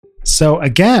So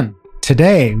again,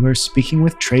 today we're speaking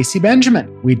with Tracy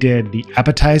Benjamin. We did the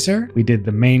appetizer, we did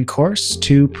the main course,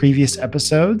 2 previous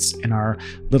episodes in our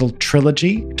little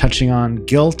trilogy touching on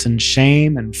guilt and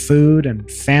shame and food and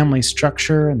family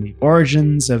structure and the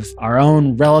origins of our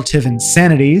own relative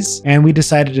insanities. And we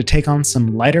decided to take on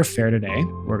some lighter fare today.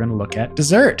 We're going to look at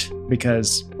dessert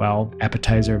because, well,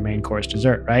 appetizer, main course,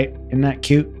 dessert, right? Isn't that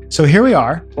cute? So here we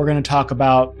are. We're going to talk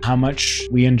about how much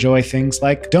we enjoy things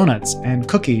like donuts and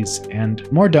cookies and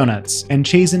more donuts and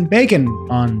cheese and bacon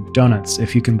on donuts,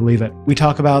 if you can believe it. We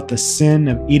talk about the sin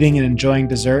of eating and enjoying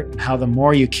dessert and how the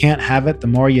more you can't have it, the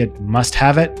more you must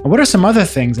have it. And what are some other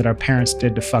things that our parents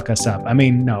did to fuck us up? I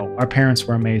mean, no, our parents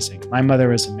were amazing. My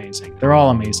mother is amazing. They're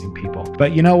all amazing people.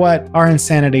 But you know what? Our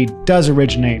insanity does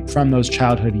originate from those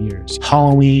childhood years.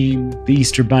 Halloween, the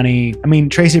Easter Bunny. I mean,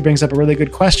 Tracy brings up a really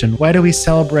good question. Why do we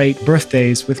celebrate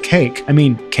birthdays with cake? I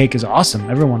mean, cake is awesome.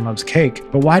 Everyone loves cake.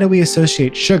 But why do we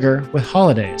associate sugar with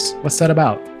holidays? What's that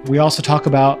about? We also talk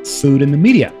about food in the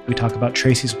media. We talk about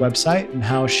Tracy's website and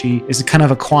how she is kind of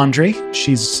a quandary.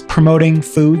 She's promoting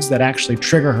foods that actually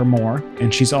trigger her more,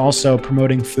 and she's also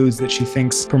promoting foods that she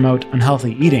thinks promote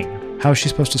unhealthy eating. How is she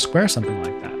supposed to square something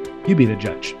like that? You be the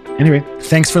judge. Anyway,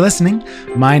 thanks for listening.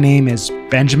 My name is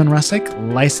Benjamin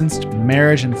Russick, licensed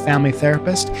marriage and family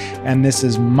therapist, and this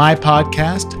is my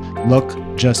podcast,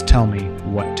 Look, Just Tell Me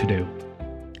What to Do.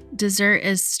 Dessert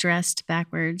is stressed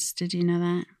backwards. Did you know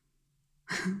that?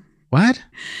 What?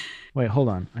 Wait, hold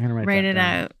on. I'm going to write that it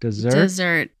down. out.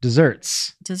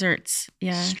 Desserts. Desserts.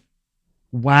 Yeah.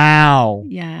 Wow.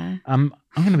 Yeah. I'm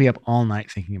going to be up all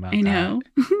night thinking about that. I know.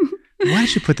 Why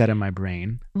did you put that in my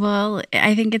brain? Well,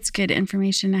 I think it's good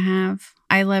information to have.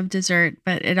 I love dessert,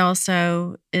 but it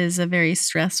also is a very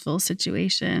stressful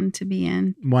situation to be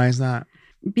in. Why is that?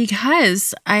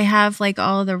 Because I have like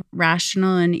all the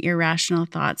rational and irrational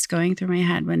thoughts going through my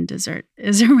head when dessert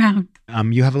is around.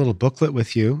 You have a little booklet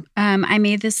with you. I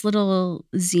made this little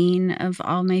zine of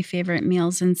all my favorite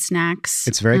meals and snacks.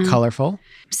 It's very colorful.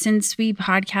 Since we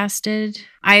podcasted,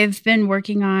 I've been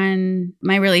working on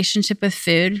my relationship with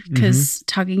food because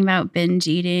talking about binge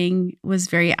eating was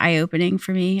very eye-opening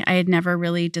for me. I had never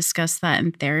really discussed that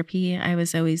in therapy. I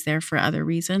was always there for other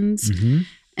reasons.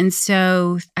 And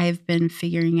so I've been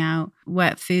figuring out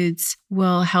what foods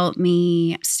will help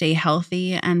me stay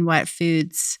healthy and what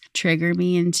foods trigger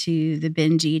me into the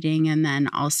binge eating and then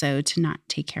also to not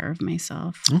take care of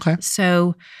myself. Okay.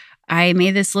 So I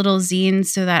made this little zine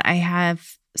so that I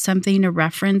have something to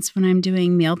reference when I'm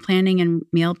doing meal planning and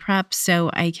meal prep so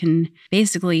I can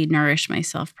basically nourish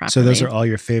myself properly. So those are all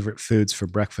your favorite foods for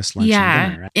breakfast, lunch,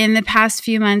 and dinner, right? In the past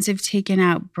few months, I've taken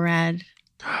out bread.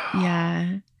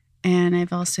 Yeah. And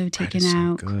I've also taken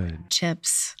out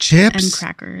chips and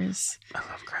crackers. I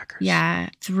love crackers. Yeah.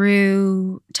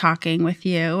 Through talking with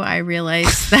you, I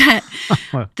realized that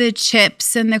the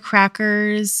chips and the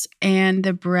crackers and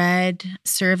the bread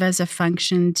serve as a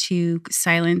function to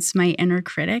silence my inner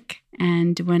critic.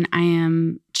 And when I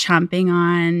am chomping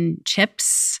on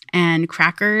chips and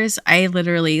crackers, I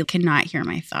literally cannot hear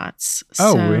my thoughts.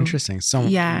 Oh, interesting. So,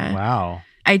 yeah. Wow.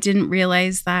 I didn't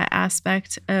realize that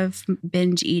aspect of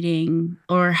binge eating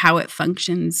or how it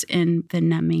functions in the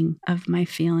numbing of my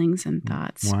feelings and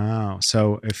thoughts. Wow.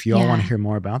 So if you all want to hear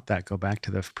more about that, go back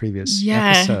to the previous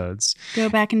episodes. Go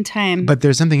back in time. But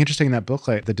there's something interesting in that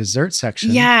booklet, the dessert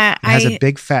section. Yeah. It has a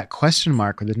big fat question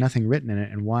mark where there's nothing written in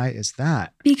it. And why is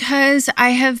that? Because I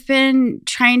have been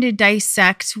trying to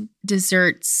dissect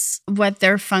desserts, what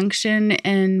their function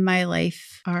in my life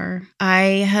are.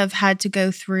 I have had to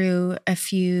go through a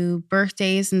few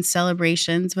birthdays and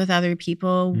celebrations with other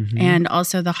people, and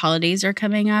also the holidays are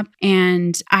coming up.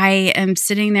 And I am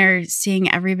sitting there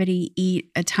seeing everybody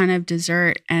eat a ton of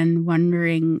dessert and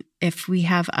wondering if we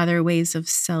have other ways of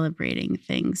celebrating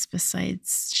things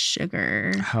besides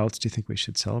sugar. How else do you think we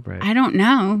should celebrate? I don't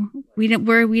know. We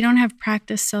don't have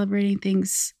practice celebrating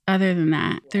things other than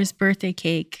that. There's birthday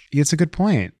cake. It's a good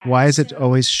point. Why is it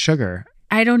always sugar?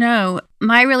 I don't know.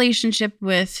 My relationship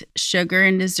with sugar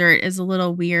and dessert is a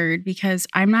little weird because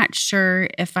I'm not sure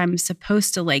if I'm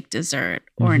supposed to like dessert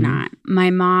or not. My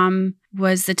mom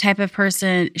was the type of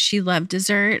person, she loved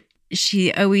dessert.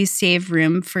 She always saved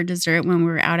room for dessert when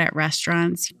we were out at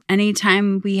restaurants.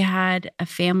 Anytime we had a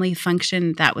family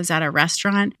function that was at a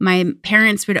restaurant, my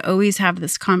parents would always have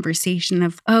this conversation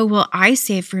of, oh, well, I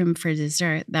saved room for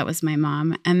dessert. That was my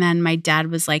mom. And then my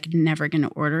dad was like, never going to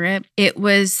order it. It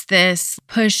was this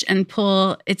push and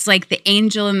pull. It's like the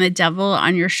angel and the devil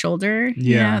on your shoulder.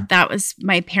 Yeah. You know, that was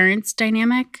my parents'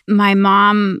 dynamic. My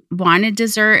mom wanted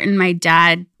dessert and my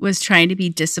dad was trying to be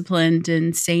disciplined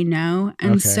and say no.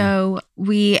 And Okay. so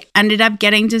we ended up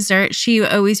getting dessert. She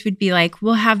always would be like,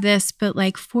 we'll have this, but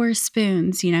like 4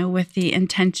 spoons, with the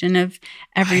intention of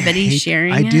everybody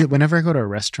sharing I it. do. Whenever I go to a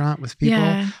restaurant with people,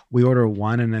 Yeah. we order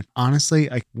one. And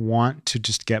honestly, I want to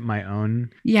just get my own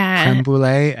Yeah. creme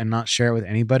brulee and not share it with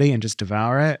anybody and just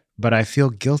devour it. But I feel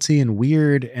guilty and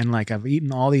weird. And like I've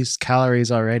eaten all these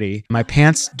calories already. My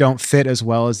pants don't fit as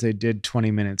well as they did 20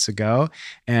 minutes ago.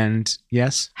 And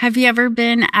yes. Have you ever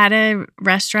been at a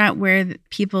restaurant where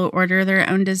people order their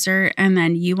own dessert and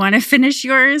then you want to finish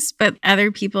yours, but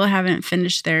other people haven't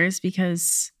finished theirs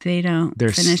because they don't They're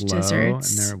finish slow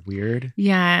desserts? and they're weird.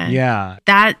 Yeah. Yeah.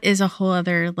 That is a whole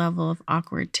other level of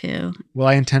awkward too. Well,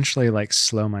 I intentionally like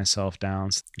slow myself down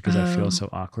because I Oh. feel so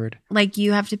awkward. Like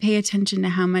you have to pay attention to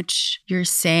how much you're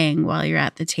saying while you're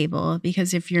at the table,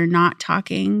 because if you're not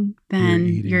talking, then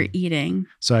you're eating.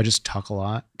 So I just talk a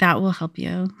lot. That will help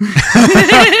you.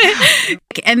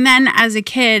 And then as a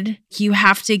kid, you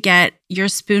have to get your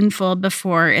spoonful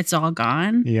before it's all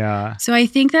gone. Yeah. So I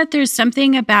think that there's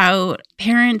something about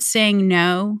parents saying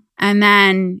no and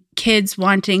then kids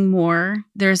wanting more.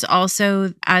 There's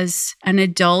also, as an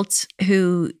adult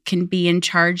who can be in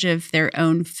charge of their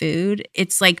own food,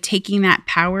 it's like taking that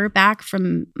power back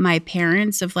from my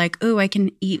parents of like, oh, I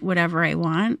can eat whatever I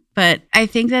want. But I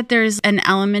think that there's an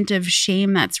element of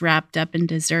shame that's wrapped up in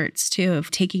desserts too, of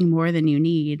taking more than you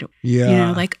need.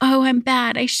 Yeah. Like, oh, I'm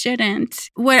bad, I shouldn't.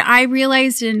 What I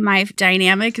realized in my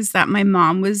dynamic is that my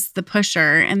mom was the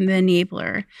pusher and the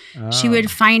enabler. She would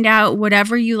find out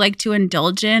whatever you like to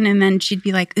indulge in, and then she'd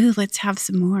be like, ooh, let's have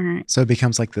some more. So it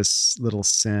becomes like this little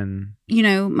sin.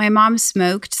 My mom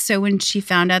smoked. So when she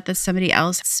found out that somebody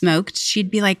else smoked,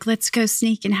 she'd be like, let's go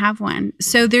sneak and have one.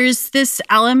 So there's this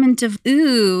element of,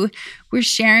 ooh, we're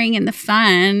sharing in the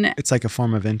fun. It's like a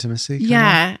form of intimacy.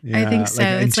 Kinda? Yeah, I think so.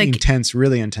 It's like intense,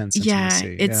 really intense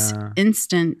intimacy. It's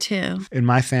instant too. In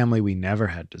my family, we never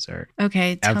had dessert.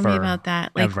 Okay, tell me about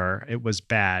that. Ever. It was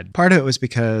bad. Part of it was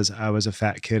because I was a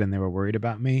fat kid and they were worried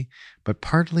about me, but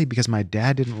partly because my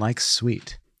dad didn't like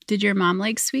sweet. Did your mom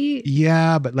like sweet?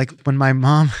 Yeah, but like when my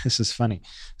mom, this is funny.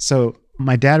 So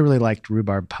my dad really liked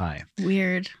rhubarb pie.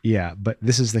 Weird. Yeah, but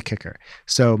this is the kicker.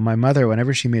 So my mother,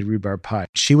 whenever she made rhubarb pie,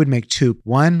 she would make 2,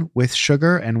 one with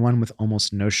sugar and one with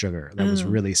almost no sugar. That was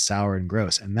really sour and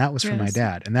gross. And that was for my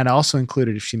dad. And that also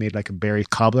included if she made like a berry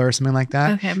cobbler or something like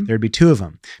that, there'd be 2 of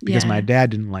them because my dad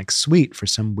didn't like sweet for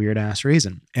some weird ass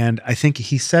reason. And I think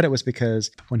he said it was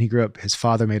because when he grew up, his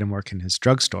father made him work in his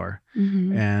drugstore,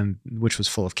 and which was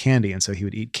full of candy. And so he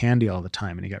would eat candy all the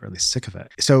time and he got really sick of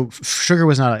it. So sugar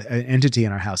was not an entity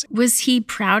in our house. Was he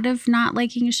proud of not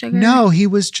liking sugar? No, he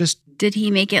was just. Did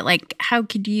he make it like, how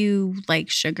could you like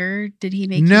sugar? Did he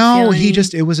make No, you he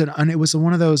just, it was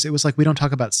one of those, it was like, we don't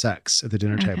talk about sex at the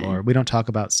dinner table, or we don't talk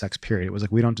about sex, period. It was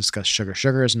like, we don't discuss sugar.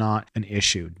 Sugar is not an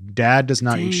issue. Dad does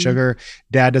not eat sugar.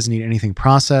 Dad doesn't eat anything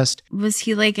processed. Was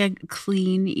he like a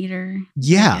clean eater?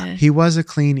 Yeah, he was a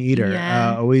clean eater,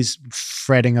 Yeah. always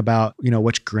fretting about,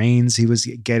 which grains he was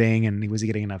getting, and he was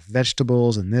getting enough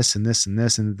vegetables and this and this and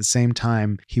this. And at the same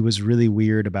time, he was really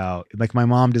weird about, like, my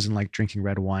mom doesn't like drinking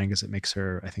red wine because it makes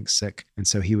her, I think, sick. And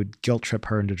so he would guilt trip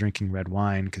her into drinking red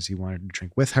wine because he wanted to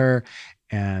drink with her.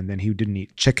 And then he didn't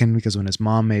eat chicken because when his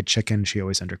mom made chicken, she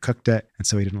always undercooked it. And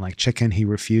so he didn't like chicken. He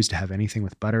refused to have anything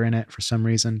with butter in it for some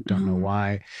reason. Don't know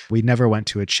why. We never went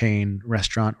to a chain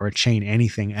restaurant or a chain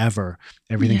anything ever.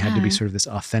 Everything had to be sort of this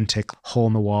authentic,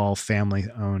 hole-in-the-wall,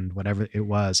 family-owned, whatever it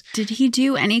was. Did he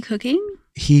do any cooking?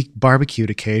 He barbecued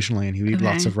occasionally and he would eat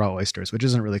lots of raw oysters, which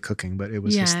isn't really cooking, but it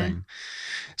was his thing.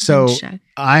 So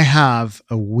I have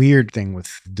a weird thing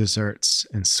with desserts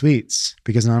and sweets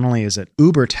because not only is it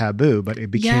uber taboo, but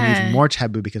it became even more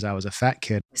taboo because I was a fat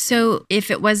kid. So if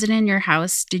it wasn't in your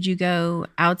house, did you go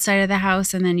outside of the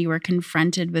house and then you were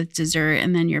confronted with dessert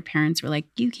and then your parents were like,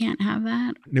 you can't have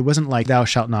that? It wasn't like thou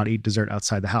shalt not eat dessert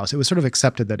outside the house. It was sort of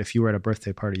accepted that if you were at a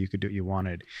birthday party, you could do what you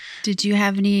wanted. Did you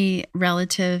have any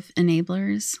relative enablers?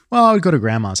 Well, I would go to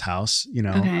grandma's house,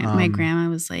 Okay. My grandma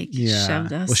was like,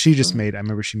 shoved us. Well, she just made, I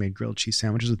remember she made grilled cheese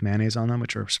sandwiches with mayonnaise on them,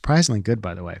 which are surprisingly good,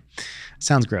 by the way.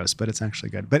 Sounds gross, but it's actually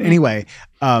good. But anyway,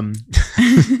 when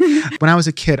I was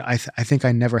a kid, I think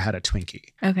I never had a Twinkie.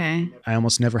 Okay. I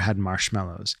almost never had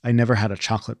marshmallows. I never had a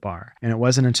chocolate bar. And it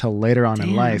wasn't until later on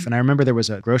in life. And I remember there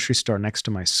was a grocery store next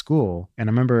to my school. And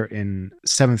I remember in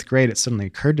 7th grade, it suddenly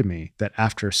occurred to me that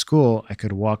after school, I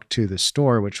could walk to the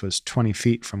store, which was 20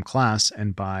 feet from class,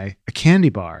 and buy a candy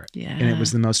bar. Yeah. And it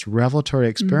was the most revelatory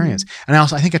experience. And I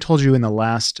think I told you in the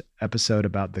last episode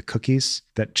about the cookies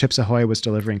that Chips Ahoy was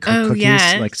delivering cookies,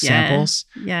 samples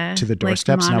to the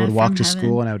doorsteps. And I would walk to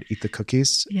school and I would eat the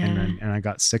cookies and I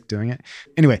got sick doing it.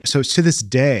 Anyway, so to this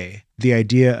day, the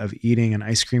idea of eating an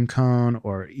ice cream cone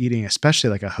or eating especially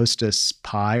like a Hostess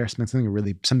pie or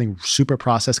something super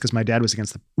processed, because my dad was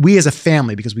against we as a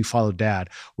family, because we followed dad,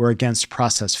 were against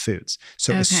processed foods.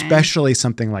 So especially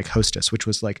something like Hostess, which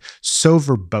was like so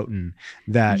verboten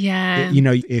that,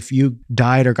 if you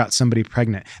died or got somebody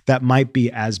pregnant, that might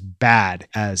be as bad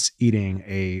as eating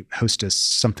a Hostess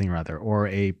something or other, or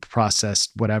a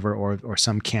processed whatever, or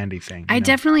some candy thing. I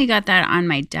definitely got that on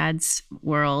my dad's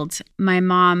world. My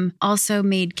mom also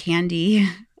made candy.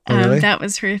 Oh, really? That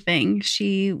was her thing.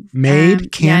 She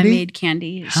made candy? Yeah, made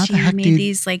candy. She made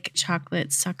these like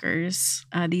chocolate suckers,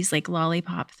 these like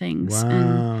lollipop things. Wow.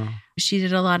 And she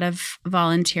did a lot of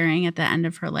volunteering at the end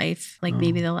of her life, like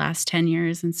maybe the last 10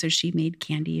 years. And so she made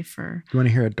candy for... You want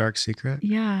to hear a dark secret?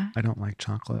 Yeah. I don't like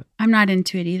chocolate. I'm not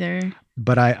into it either.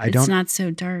 But I don't... It's not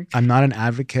so dark. I'm not an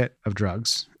advocate of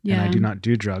drugs. Yeah. And I do not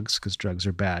do drugs because drugs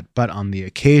are bad. But on the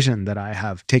occasion that I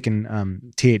have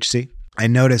taken THC, I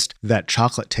noticed that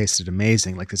chocolate tasted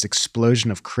amazing, like this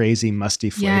explosion of crazy musty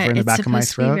flavor in the back of my throat. It's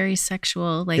supposed to be very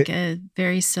sexual, like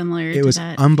very similar to that. It was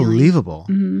unbelievable.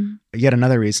 Mm-hmm. Yet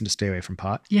another reason to stay away from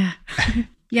pot. Yeah.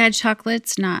 Yeah,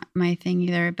 chocolate's not my thing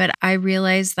either, but I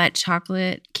realize that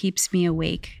chocolate keeps me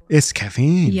awake. It's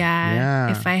caffeine.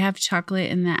 Yeah. If I have chocolate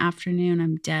in the afternoon,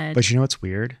 I'm dead. But you know what's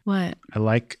weird? What? I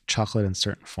like chocolate in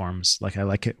certain forms. Like I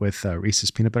like it with Reese's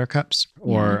peanut butter cups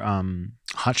or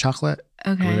hot chocolate.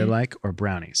 Okay. I really like, or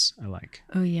brownies I like.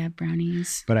 Oh yeah,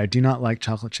 brownies. But I do not like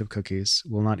chocolate chip cookies.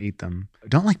 Will not eat them. I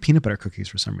don't like peanut butter cookies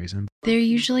for some reason. They're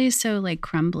usually so like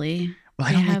crumbly. Well,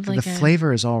 I don't like the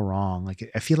flavor is all wrong. Like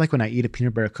I feel like when I eat a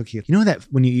peanut butter cookie, you know that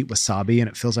when you eat wasabi and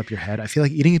it fills up your head, I feel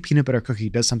like eating a peanut butter cookie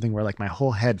does something where like my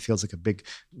whole head feels like a big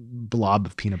blob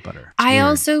of peanut butter. It's weird.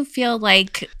 Also feel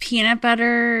like peanut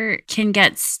butter can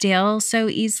get stale so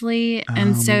easily.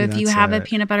 And so if you have a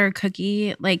peanut butter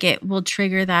cookie, like it will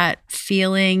trigger that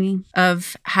feeling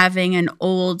of having an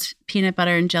old peanut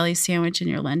butter and jelly sandwich in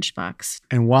your lunchbox.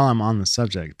 And while I'm on the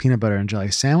subject, peanut butter and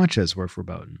jelly sandwiches were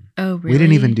verboten. Oh, really? We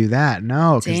didn't even do that.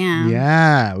 No. Damn.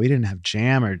 Yeah. We didn't have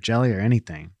jam or jelly or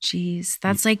anything. Jeez.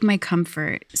 That's like my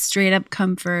comfort. Straight up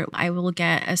comfort. I will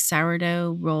get a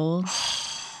sourdough roll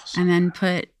and then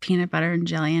put peanut butter and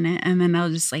jelly in it. And then I'll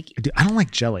just like... I don't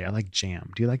like jelly. I like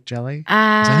jam. Do you like jelly?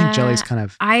 I think jelly's kind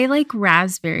of... I like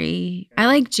raspberry. I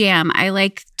like jam. I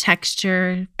like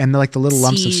texture. And the little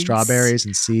lumps of strawberries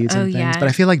and seeds and things. Yeah. But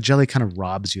I feel like jelly kind of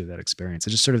robs you of that experience.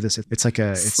 It's just sort of this... It's like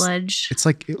a... sludge. It's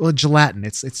like gelatin.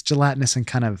 It's gelatinous and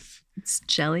kind of... It's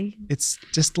jelly. It's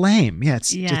just lame. Yeah,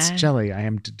 it's jelly. I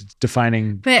am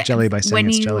defining jelly by saying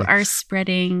it's jelly. When you are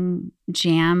spreading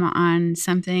jam on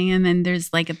something and then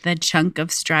there's like the chunk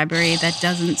of strawberry that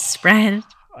doesn't spread.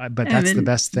 But that's the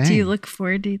best thing. Do you look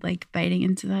forward to like biting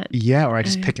into that? Yeah, or I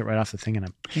just pick it right off the thing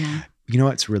and You know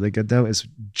what's really good though is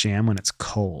jam when it's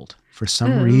cold. For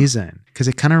some reason, because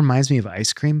it kind of reminds me of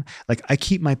ice cream. Like I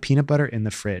keep my peanut butter in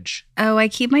the fridge. Oh, I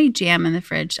keep my jam in the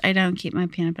fridge. I don't keep my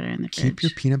peanut butter in the fridge. Keep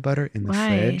your peanut butter in the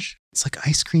fridge. It's like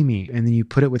ice creamy. And then you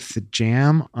put it with the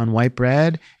jam on white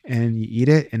bread and you eat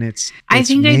it and it's I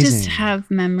think amazing. I just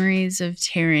have memories of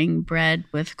tearing bread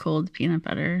with cold peanut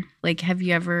butter. Like, have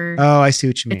you ever... Oh, I see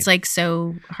what you mean. It's like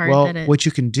so hard that it... what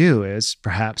you can do is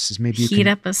maybe you heat can...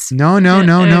 up a...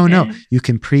 No. You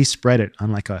can pre-spread it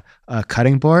on like a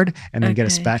cutting board and then get a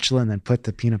spatula and then put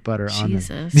the peanut butter on it.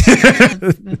 Jesus.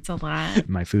 That's a lot.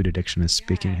 My food addiction is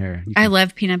speaking here. I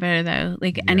love peanut butter though.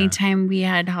 Like anytime we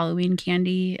had Halloween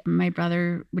candy, my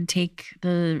brother would take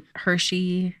the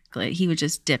Hershey, he would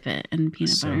just dip it in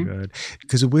peanut butter. So good.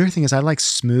 Because the weird thing is I like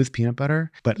smooth peanut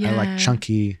butter, but I like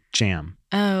chunky jam.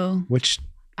 Oh. Which...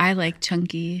 I like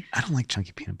chunky. I don't like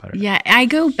chunky peanut butter. Yeah, I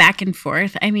go back and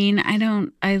forth. I mean,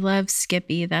 I love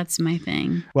Skippy. That's my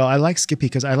thing. Well, I like Skippy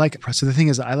because so the thing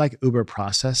is I like uber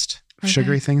processed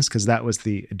sugary things because that was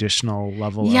the additional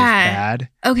level of bad.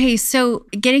 Okay, so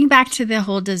getting back to the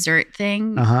whole dessert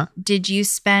thing, did you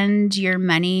spend your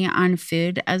money on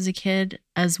food as a kid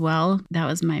as well? That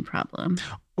was my problem.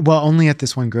 Well, only at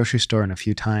this one grocery store and a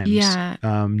few times. Yeah.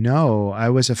 No, I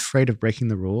was afraid of breaking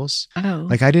the rules. Oh.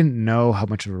 Like, I didn't know how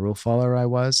much of a rule follower I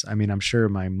was. I mean, I'm sure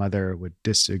my mother would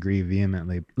disagree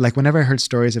vehemently. Like, whenever I heard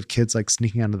stories of kids like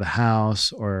sneaking out of the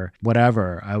house or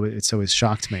whatever, it's always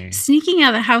shocked me. Sneaking out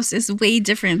of the house is way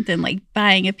different than like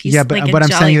buying a piece. Yeah, but like I'm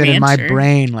saying that Rancher. in my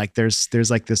brain, like there's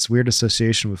like this weird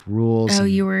association with rules. Oh,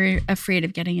 you were afraid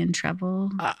of getting in trouble.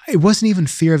 It wasn't even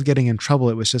fear of getting in trouble.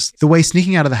 It was just the way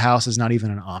sneaking out of the house is not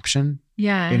even an option.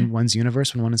 Yeah. In one's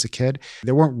universe when one is a kid.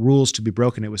 There weren't rules to be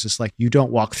broken. It was just like, you don't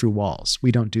walk through walls.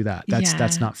 We don't do that.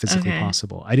 That's not physically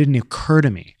possible. It didn't occur to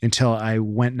me until I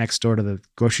went next door to the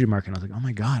grocery market and I was like, oh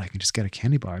my God, I can just get a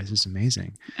candy bar. This is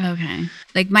amazing. Okay.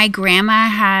 Like my grandma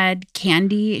had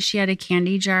candy. She had a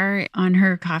candy jar on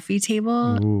her coffee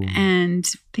table. Ooh. And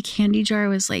the candy jar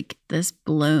was like this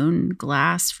blown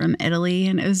glass from Italy.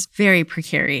 And it was very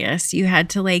precarious. You had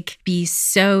to like be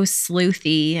so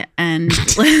sleuthy and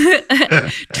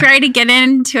try to get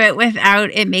into it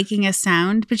without it making a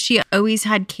sound. But she always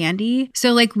had candy.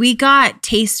 So like we got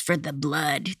taste for the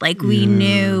blood. Like we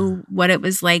knew what it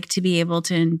was like to be able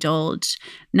to indulge,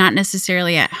 not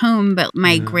necessarily at home, but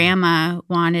my grandma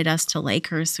wanted us to like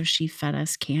her. So she fed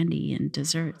us candy and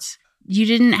desserts. You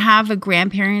didn't have a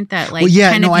grandparent that like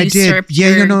kind of usurped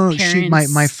your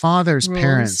parents' my father's rules?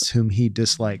 parents, whom he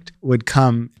disliked, would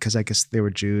come because I guess they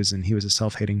were Jews and he was a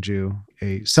self-hating Jew,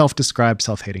 a self-described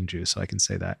self-hating Jew, so I can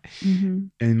say that. Mm-hmm.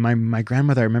 And my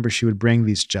grandmother, I remember she would bring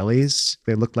these jellies.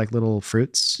 They looked like little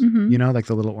fruits, Mm-hmm. you know, like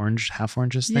the little orange, half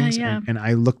oranges things. Yeah. And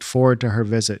I looked forward to her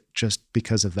visit just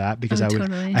because of that, because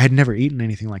Totally. I had never eaten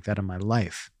anything like that in my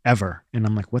life ever. And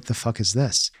I'm like, what the fuck is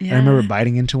this? Yeah. And I remember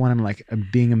biting into one. I'm like,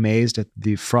 being amazed at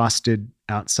the frosted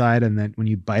outside, and then when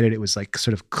you bite it, it was like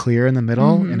sort of clear in the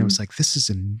middle, Mm-hmm. and it was like, this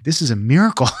is a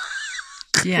miracle.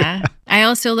 Yeah. I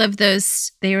also love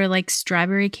those. They were like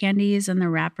strawberry candies, and the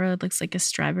wrapper looks like a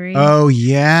strawberry. Oh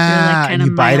yeah, like and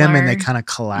you bite them and they Mylar. kind of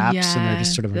collapse, and they're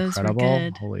just sort of those were incredible.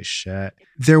 good. Holy shit!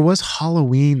 There was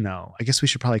Halloween though. I guess we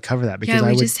should probably cover that because Yeah,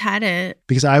 we just had it.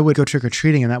 because I would go trick or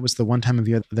treating, and that was the one time of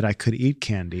year that I could eat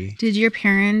candy. Did your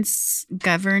parents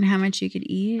govern how much you could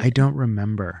eat? I don't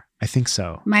remember. I think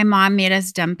so. My mom made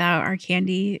us dump out our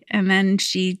candy, and then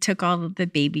she took all of the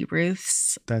Baby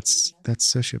Ruths. That's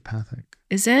sociopathic.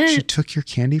 Is it? She took your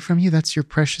candy from you? That's your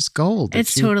precious gold.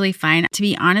 It's totally fine. To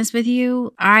be honest with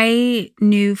you, I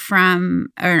knew from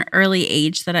an early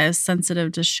age that I was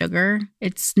sensitive to sugar.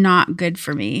 It's not good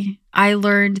for me. I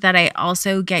learned that I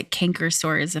also get canker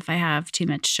sores if I have too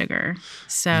much sugar.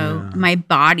 So my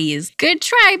body is, good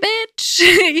try, bitch.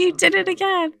 You did it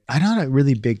again. I'm not a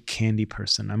really big candy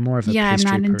person. I'm more of a I'm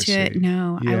pastry not into person. it.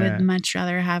 No, I Yeah. would much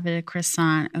rather have a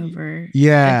croissant over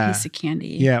Yeah. a piece of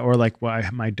candy. Yeah, or like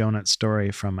my donut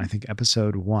story from I think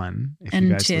episode 1. If And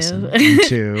you guys 2. listen, and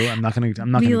 2. I'm not We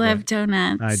gonna. love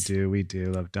donuts. We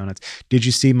do love donuts. Did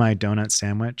you see my donut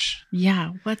sandwich?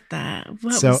 Yeah. What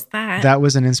was that? That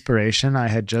was an inspiration. I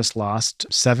had just lost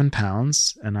 7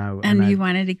 pounds, and you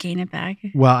wanted to gain it back.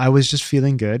 Well, I was just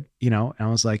feeling good, and I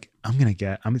was like,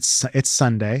 it's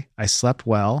Sunday. I slept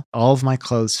well. All of my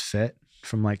clothes fit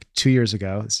from like 2 years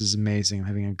ago. This is amazing. I'm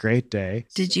having a great day.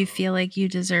 Did you feel like you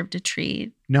deserved a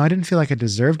treat? No, I didn't feel like I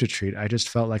deserved a treat. I just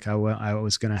felt like I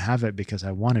was going to have it because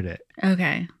I wanted it.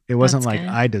 Okay. It wasn't That's like good.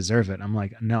 I deserve it. I'm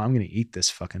like, no, I'm going to eat this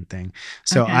fucking thing.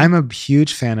 So Okay. I'm a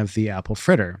huge fan of the apple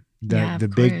fritter. Yeah, The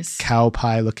of big course. cow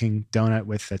pie looking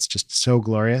donut that's just so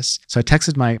glorious. So I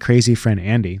texted my crazy friend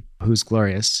Andy, who's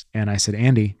glorious, and I said,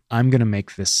 Andy, I'm going to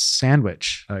make this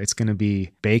sandwich. It's going to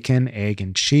be bacon, egg,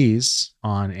 and cheese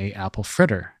on a apple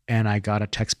fritter. And I got a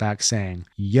text back saying,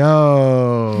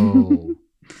 yo,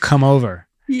 come over.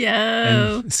 Yo.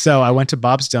 And so I went to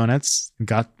Bob's Donuts,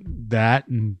 got that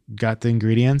and got the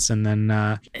ingredients, and then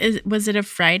Was it a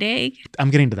fried egg?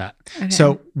 I'm getting to that. Okay.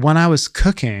 So when I was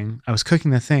cooking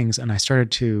the things, and I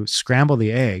started to scramble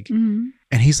the egg, Mhm.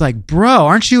 and he's like, bro,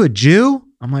 aren't you a Jew?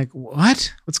 I'm like,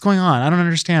 what? What's going on? I don't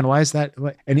understand. Why is that?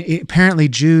 And apparently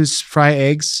Jews fry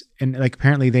eggs, and like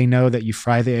apparently they know that you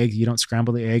fry the egg, you don't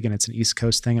scramble the egg, and it's an East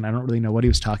Coast thing. And I don't really know what he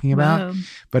was talking about, Whoa.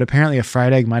 but apparently a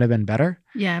fried egg might have been better.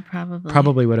 Yeah, probably.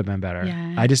 Probably would have been better.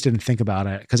 Yeah. I just didn't think about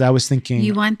it because I was thinking,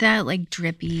 You want that like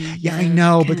drippy. yeah, I yolk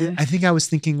know, but kind of- I think I was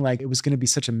thinking like it was going to be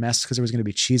such a mess because there was going to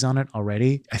be cheese on it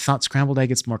already. I thought scrambled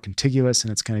egg, it's more contiguous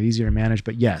and it's kind of easier to manage.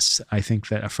 But yes, I think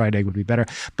that a fried egg would be better.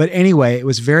 But anyway, it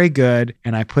was very good,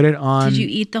 and I put it on. Did you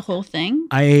eat the whole thing?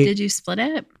 I ate. Did you split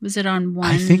it? Was it on one?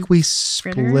 I think we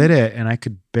split it and I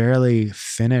could barely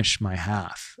finish my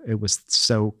half. It was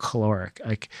so caloric,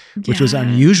 which was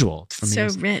unusual for me. So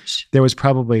rich. There was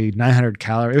probably 900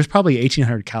 calories. It was probably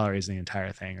 1,800 calories in the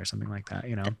entire thing or something like that,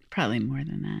 Probably more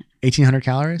than that. 1,800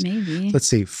 calories? Maybe. Let's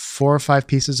see, 4 or 5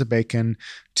 pieces of bacon,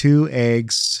 2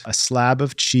 eggs, a slab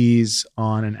of cheese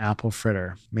on an apple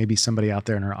fritter. Maybe somebody out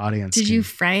there in our audience. Did you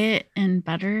fry it in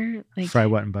butter? Fry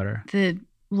what in butter? The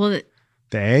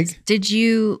egg?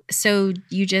 So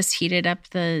you just heated up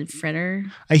the fritter?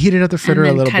 I heated up the fritter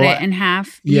a little bit. Cut it in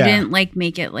half? Yeah. You didn't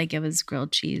make it like it was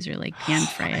grilled cheese or pan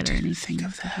fry it or anything? Think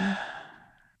of that.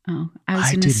 Oh, I was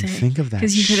going to say. I didn't think of that.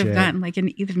 Because you could have gotten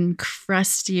an even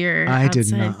crustier. I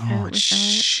did not. Oh,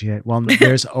 shit. Well,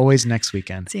 there's always next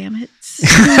weekend. Damn it.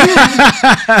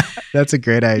 That's a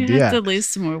great idea. You have to lose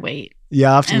some more weight.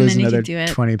 Yeah, I'll have to lose another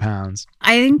 20 pounds.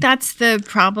 I think that's the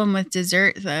problem with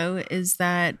dessert, though, is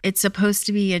that it's supposed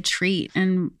to be a treat.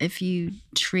 And if you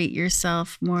treat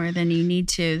yourself more than you need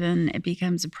to, then it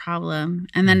becomes a problem.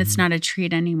 And then it's not a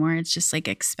treat anymore. It's just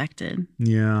expected.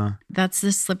 Yeah. That's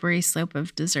the slippery slope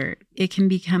of dessert. It can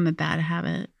become a bad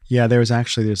habit. Yeah, there's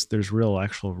real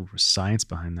actual science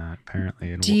behind that,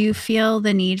 apparently. Do you feel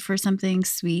the need for something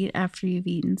sweet after you've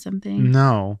eaten something?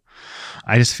 No,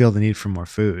 I just feel the need for more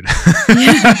food.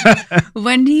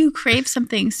 When do you crave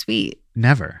something sweet?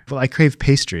 Never. Well, I crave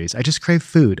pastries. I just crave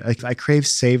food. I crave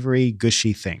savory,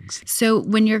 gushy things. So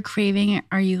when you're craving it,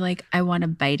 are you I want to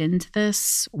bite into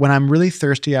this? When I'm really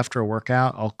thirsty after a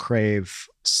workout, I'll crave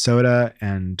soda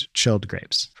and chilled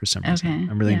grapes for some reason.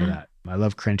 Okay. I'm really into that. I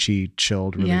love crunchy,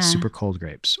 chilled, really super cold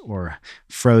grapes, or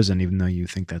frozen, even though you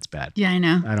think that's bad. Yeah, I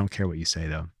know. I don't care what you say,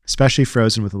 though. Especially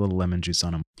frozen with a little lemon juice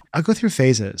on them. I'll go through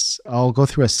phases. I'll go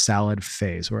through a salad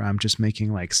phase where I'm just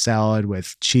making salad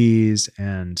with cheese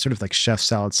and sort of chef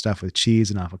salad stuff with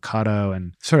cheese and avocado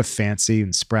and sort of fancy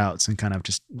and sprouts and kind of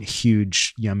just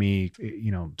huge, yummy,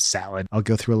 salad. I'll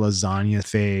go through a lasagna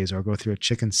phase, or I'll go through a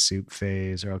chicken soup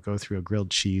phase, or I'll go through a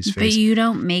grilled cheese phase. But you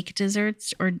don't make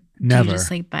desserts, or never. Do you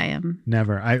just buy them?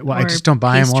 Never. I just don't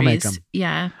buy them or make them.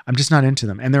 Yeah. I'm just not into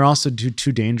them. And they're also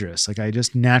too dangerous. I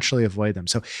just naturally avoid them.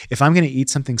 So if I'm going to eat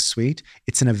something sweet,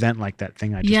 it's an event like that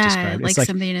thing I just described. It's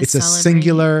something to it's a celebrate.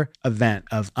 Singular event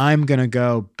of I'm going to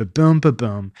go ba-boom,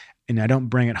 ba-boom, and I don't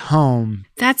bring it home.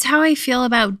 That's how I feel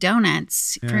about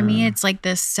donuts. Yeah. For me, it's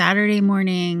this Saturday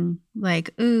morning,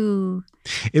 ooh.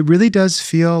 It really does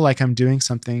feel like I'm doing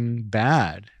something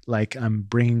bad. Like I'm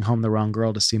bringing home the wrong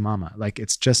girl to see mama.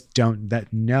 It's just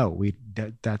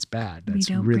that's bad. That's we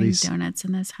don't really bring donuts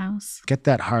in this house. Get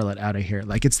that harlot out of here.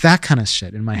 It's that kind of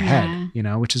shit in my head,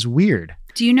 which is weird.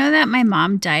 Do you know that my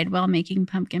mom died while making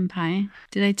pumpkin pie?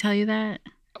 Did I tell you that?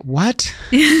 What?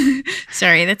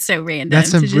 Sorry, that's so random.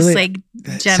 That's to just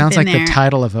that jump sounds in like there. The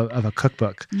title of a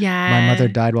cookbook. Yeah. My mother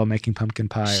died while making pumpkin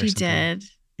pie. She or something. did.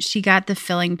 She got the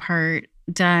filling part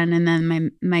done, and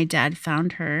then my dad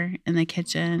found her in the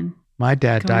kitchen. My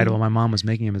dad died while my mom was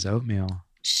making him his oatmeal.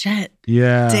 Shit.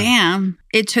 Yeah. Damn.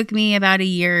 It took me about a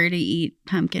year to eat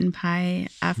pumpkin pie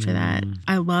after that.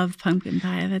 I love pumpkin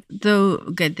pie. That's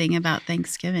the good thing about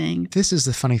Thanksgiving. This is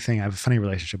the funny thing. I have a funny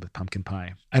relationship with pumpkin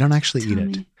pie. I don't actually eat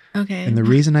it. Okay. And the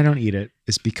reason I don't eat it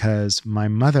is because my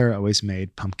mother always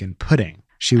made pumpkin pudding.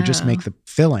 She would just make the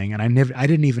filling, and I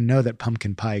didn't even know that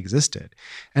pumpkin pie existed.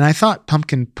 And I thought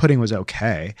pumpkin pudding was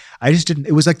okay. I just didn't.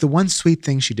 It was the one sweet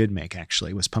thing she did make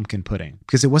actually was pumpkin pudding,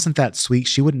 because it wasn't that sweet.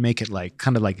 She wouldn't make it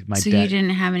kind of like my dad. So you didn't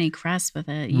have any crust with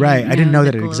it, right? I didn't know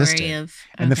that it existed.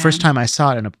 And the okay. first time I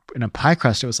saw it in a pie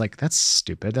crust, it was that's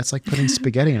stupid. That's like putting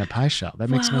spaghetti in a pie shell. That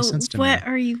makes no sense to me. What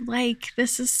are you like?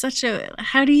 This is such a.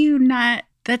 How do you not?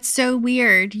 That's so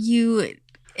weird.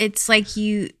 It's like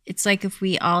if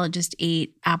we all just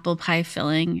ate apple pie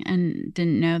filling and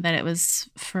didn't know that it was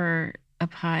for a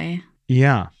pie.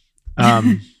 Yeah. Are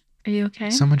you okay?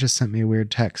 Someone just sent me a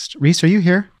weird text. Reese, are you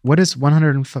here? What is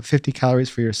 150 calories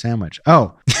for your sandwich?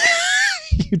 Oh,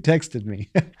 you texted me.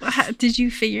 Did you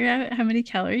figure out how many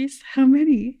calories? How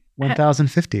many?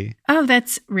 1,050. Oh,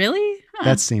 that's really?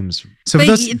 That seems so.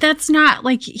 But that's not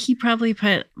he probably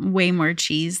put way more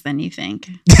cheese than you think.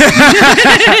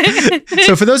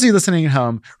 So for those of you listening at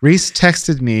home, Reese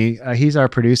texted me. He's our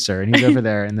producer, and he's over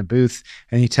there in the booth,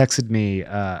 and he texted me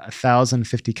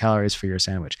 1,050 calories for your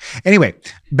sandwich. Anyway,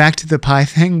 back to the pie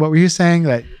thing. What were you saying?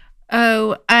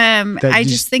 I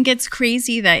just think it's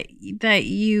crazy that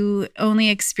you only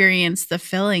experience the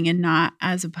filling and not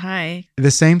as a pie. The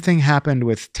same thing happened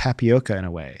with tapioca in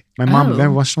a way. My mom, every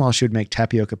once in a while, she would make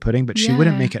tapioca pudding, but she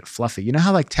wouldn't make it fluffy. You know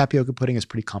how tapioca pudding is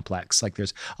pretty complex?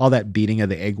 There's all that beating of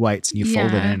the egg whites and you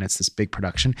fold it in and it's this big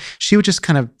production. She would just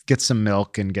kind of get some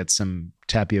milk and get some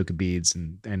tapioca beads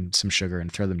and some sugar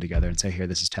and throw them together and say, here,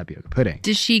 this is tapioca pudding.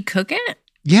 Did she cook it?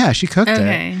 Yeah, she cooked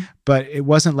Okay. it, but it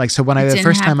wasn't like, so when It the didn't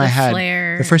first have time the I had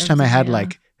flair the first of time I the had real.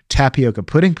 like tapioca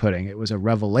pudding, it was a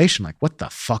revelation. Like, what the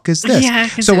fuck is this? Yeah,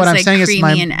 'cause So it what was, I'm like, saying is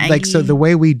creamy and like, so eggy. the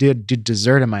way we did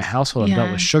dessert in my household and dealt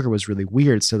Yeah. with sugar was really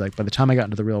weird. So like by the time I got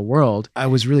into the real world, I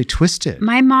was really twisted.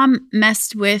 My mom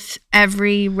messed with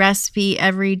every recipe,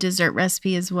 every dessert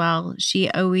recipe as well. She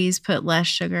always put less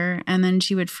sugar, and then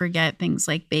she would forget things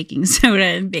like baking soda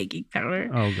and baking powder.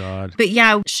 Oh God. But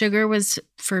yeah, sugar was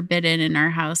forbidden in our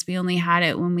house. We only had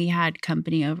it when we had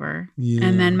company over. Yeah.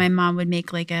 And then my mom would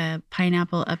make like a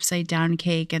pineapple upside down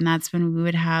cake, and that's when we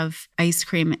would have ice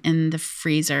cream in the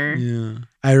freezer. Yeah.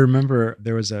 I remember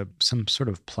there was some sort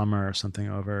of plumber or something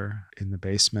over in the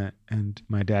basement, and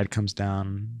my dad comes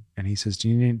down and he says, do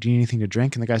you need anything to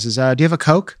drink? And the guy says, do you have a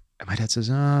Coke? And my dad says,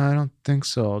 I don't think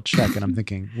so. I'll check. And I'm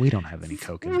thinking, we don't have any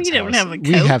Coke in this We don't house. have a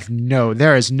We Coke. have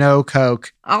there is no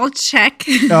Coke. I'll check.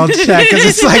 I'll check. Cause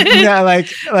it's like,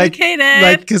 like, Okay, Dad.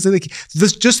 like, cause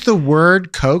just the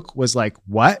word Coke was like,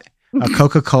 what? A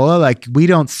Coca-Cola? Like, we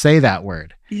don't say that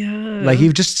word. Yeah. Like,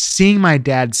 even just seeing my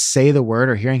dad say the word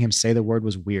or hearing him say the word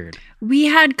was weird. We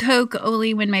had Coke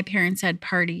only when my parents had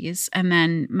parties, and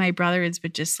then my brothers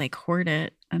would just like hoard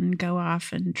it and go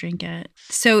off and drink it.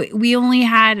 So we only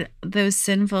had those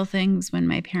sinful things when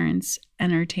my parents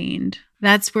entertained.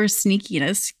 That's where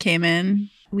sneakiness came in.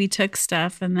 We took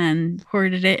stuff and then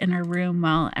hoarded it in our room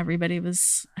while everybody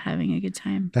was having a good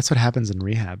time. That's what happens in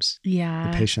rehabs.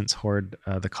 Yeah. The patients hoard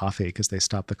the coffee because they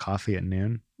stop the coffee at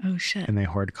noon Oh, shit. and they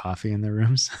hoard coffee in their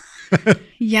rooms.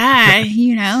 Yeah.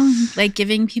 You know, like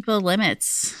giving people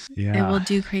limits. Yeah. It will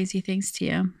do crazy things to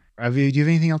you. Do you have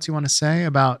anything else you want to say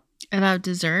about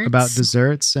Desserts? about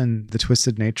desserts and the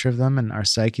twisted nature of them and our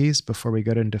psyches before we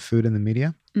go into food and the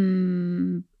media?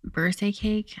 Birthday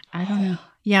cake? I don't know.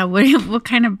 Yeah, what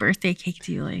kind of birthday cake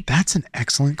do you like? That's an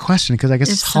excellent question because I guess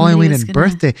If it's Halloween somebody and was gonna-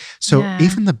 birthday. So Yeah.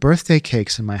 even the birthday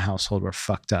cakes in my household were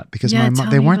fucked up because Yeah, my mom,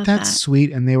 tell they me weren't about that that.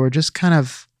 sweet and they were just kind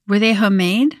of, Were they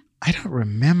homemade? I don't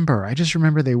remember. I just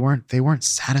remember they weren't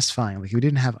satisfying. Like we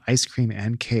didn't have ice cream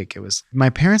and cake. It was,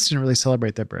 my parents didn't really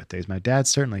celebrate their birthdays. My dad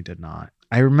certainly did not.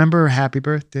 I remember happy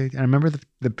birthday. I remember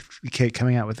the cake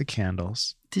coming out with the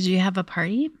candles. Did you have a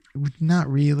party?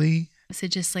 Not really. Was it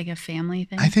just like a family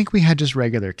thing? I think we had just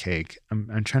regular cake.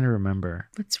 I'm trying to remember.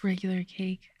 What's regular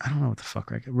cake? I don't know what the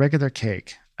fuck regular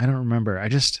cake. I don't remember.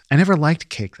 I never liked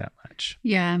cake that much.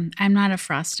 Yeah, I'm not a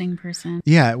frosting person.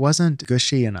 Yeah, it wasn't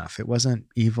gushy enough. It wasn't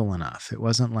evil enough. It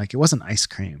wasn't ice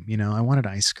cream. You know, I wanted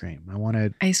ice cream.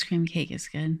 Ice cream cake is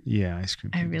good. Yeah, ice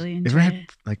cream. I cake. really You enjoy ever had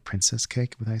it. like princess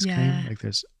cake with ice Yeah. cream? Like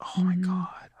there's, oh my Mhm. God.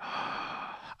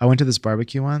 I went to this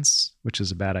barbecue once, which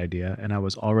is a bad idea. And I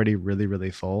was already really, really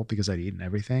full because I'd eaten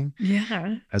everything,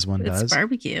 Yeah, as one it's does.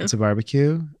 barbecue. It's a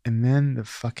barbecue. And then the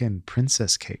fucking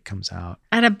princess cake comes out.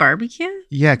 At a barbecue?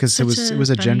 Yeah, because it Such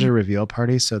was a funny- gender reveal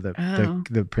party. So Oh.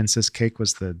 the princess cake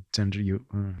was the gender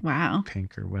Wow.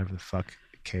 pink or whatever the fuck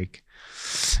cake.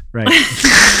 Right.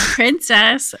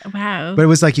 Princess. Wow. But it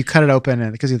was like you cut it open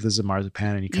and because there's a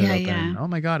marzipan and you cut Yeah, it open yeah. and oh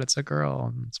my God, it's a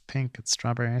girl and it's pink. It's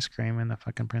strawberry ice cream and the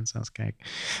fucking princess cake.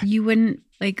 You wouldn't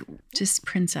like just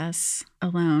princess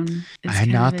alone. I It's had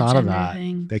kind not of a thought of gender that.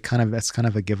 thing. That's kind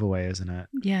of a giveaway, isn't it?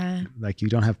 Yeah. Like you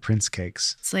don't have prince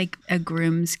cakes. It's like a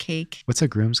groom's cake. What's a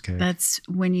groom's cake? That's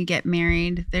when you get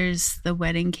married. There's the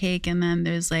wedding cake, and then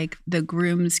there's like the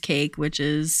groom's cake, which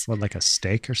is What, like a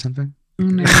steak or something?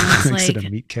 no, Is it a it's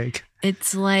meat cake?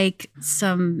 like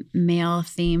some male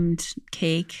themed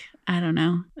cake. I don't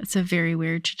know. It's a very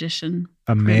weird tradition.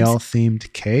 A male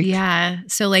themed cake? Yeah.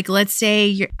 So like, let's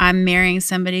say I'm marrying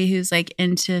somebody who's like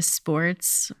into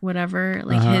sports, whatever.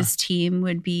 Like Uh-huh. his team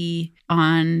would be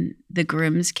on the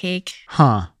groom's cake.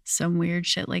 Huh. Some weird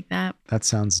shit like that. That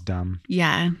sounds dumb.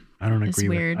 Yeah. I don't It's agree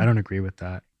weird. I don't agree with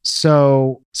that.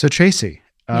 So Tracy,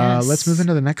 Yes. let's move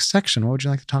into the next section. What would you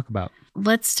like to talk about?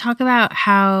 Let's talk about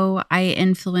how I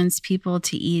influence people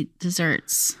to eat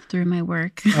desserts through my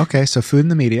work. Okay, so food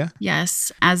and the media.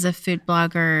 Yes. As a food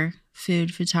blogger,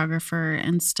 food photographer,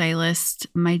 and stylist,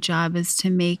 my job is to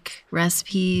make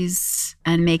recipes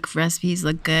and make recipes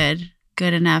look good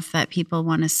enough that people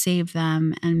want to save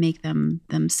them and make them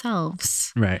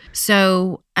themselves. Right.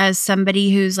 So, as somebody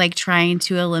who's like trying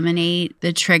to eliminate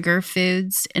the trigger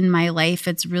foods in my life,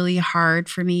 it's really hard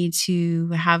for me to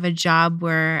have a job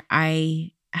where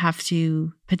I have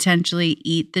to potentially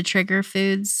eat the trigger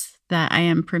foods that I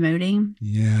am promoting.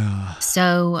 Yeah.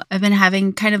 So, I've been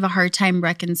having kind of a hard time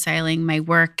reconciling my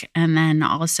work and then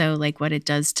also like what it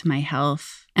does to my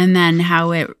health. and then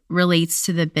how it relates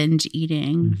to the binge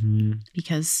eating, Mm-hmm.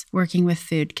 because working with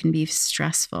food can be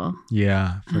stressful.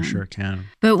 Yeah, for sure it can.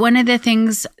 But one of the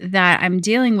things that I'm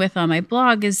dealing with on my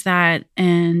blog is that,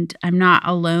 and I'm not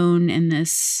alone in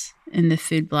this, in the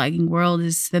food blogging world,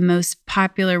 is the most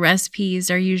popular recipes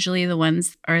are usually the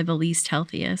ones are the least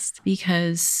healthiest,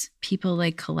 because people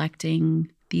like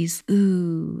collecting these,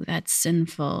 ooh, that's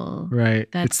sinful. Right.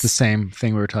 It's the same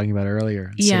thing we were talking about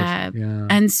earlier. Yeah. Yeah.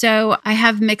 And so I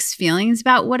have mixed feelings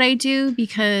about what I do,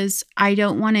 because I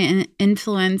don't want to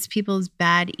influence people's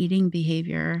bad eating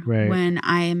behavior when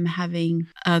I'm having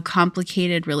a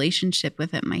complicated relationship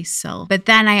with it myself. But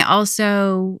then I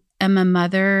also am a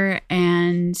mother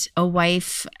and a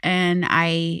wife, and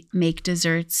I make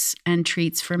desserts and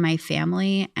treats for my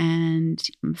family and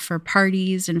for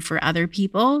parties and for other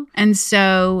people. And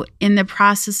so in the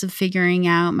process of figuring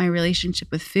out my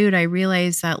relationship with food, I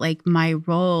realized that like my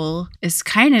role is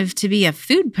kind of to be a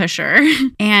food pusher,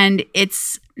 and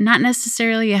it's not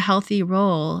necessarily a healthy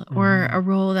role or a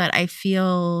role that I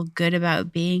feel good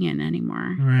about being in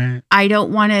anymore. Right. I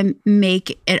don't want to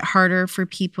make it harder for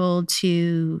people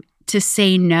to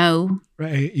say no.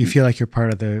 Right. You feel like you're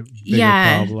part of the bigger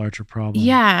problem, larger problem.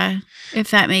 Yeah.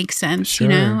 If that makes sense.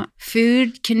 Sure. You know,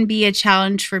 food can be a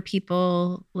challenge for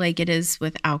people like it is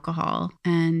with alcohol.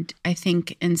 And I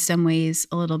think in some ways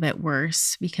a little bit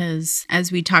worse, because as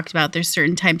we talked about, there's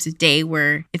certain times of day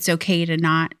where it's okay to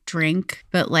not drink,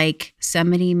 but like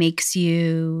somebody makes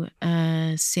you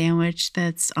a sandwich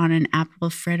that's on an apple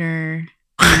fritter,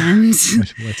 and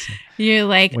you're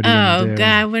like, oh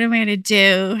God, what am I going to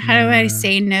do? How do I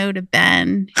say no to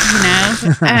Ben? You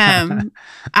know,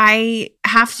 I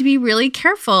have to be really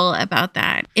careful about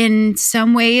that. In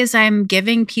some ways, I'm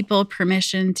giving people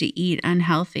permission to eat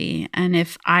unhealthy. And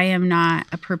if I am not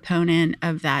a proponent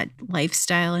of that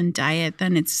lifestyle and diet,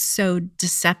 then it's so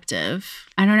deceptive.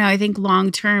 I don't know. I think long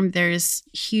term, there's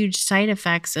huge side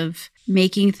effects of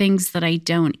making things that I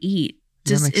don't eat.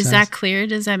 Is that clear?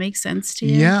 Does that make sense to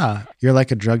you? Yeah. You're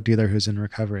like a drug dealer who's in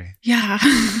recovery. Yeah.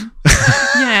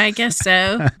 Yeah, I guess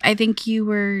so. I think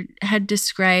you had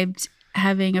described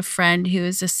having a friend who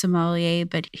is a sommelier,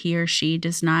 but he or she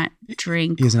does not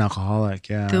drink. He's an alcoholic,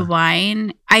 yeah. The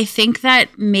wine. I think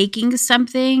that making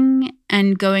something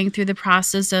and going through the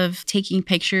process of taking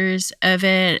pictures of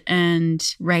it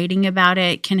and writing about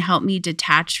it can help me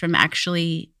detach from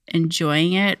actually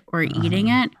enjoying it or eating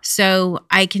it. So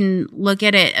I can look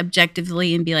at it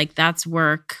objectively and be like, that's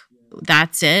work.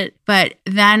 That's it. But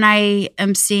then I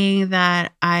am seeing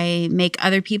that I make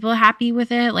other people happy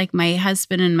with it. Like my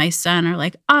husband and my son are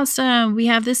like, awesome, we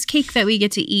have this cake that we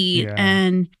get to eat. Yeah.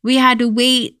 And we had to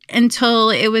wait until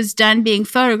it was done being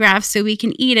photographed so we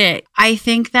can eat it. I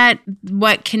think that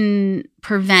what can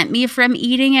prevent me from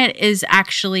eating it is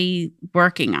actually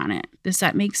working on it. Does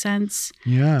that make sense?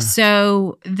 Yeah.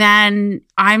 So then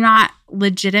I'm not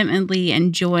legitimately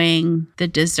enjoying the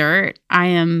dessert. I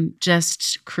am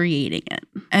just creating it.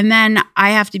 And then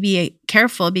I have to be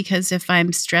careful, because if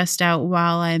I'm stressed out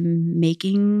while I'm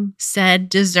making said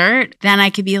dessert, then I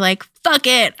could be like, fuck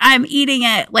it, I'm eating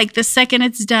it. Like the second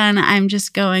it's done, I'm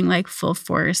just going like full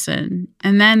force. And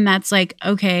then that's like,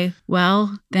 okay,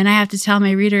 well, then I have to tell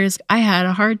my readers I had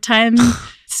a hard time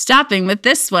stopping with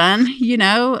this one, you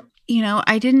know?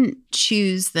 I didn't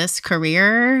choose this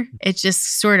career. It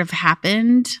just sort of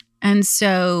happened. And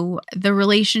so the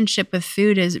relationship with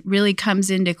food really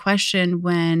comes into question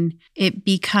when it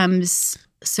becomes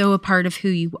so a part of who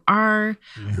you are,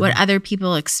 what other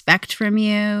people expect from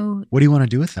you. What do you want to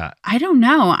do with that? I don't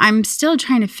know. I'm still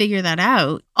trying to figure that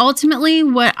out. Ultimately,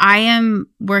 what I am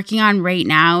working on right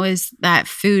now is that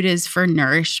food is for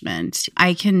nourishment.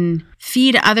 I can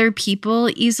feed other people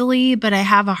easily, but I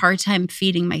have a hard time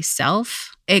feeding myself.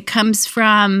 It comes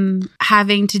from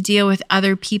having to deal with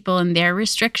other people and their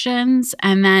restrictions,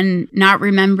 and then not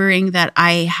remembering that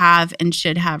I have and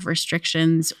should have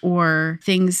restrictions or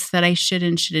things that I should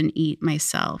and shouldn't eat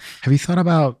myself. Have you thought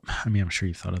about, I'm sure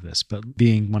you've thought of this, but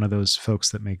being one of those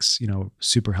folks that makes,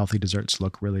 super healthy desserts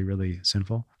look really, really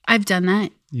sinful? I've done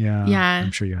that. Yeah.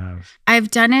 I'm sure you have. I've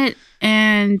done it,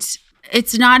 and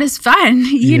it's not as fun,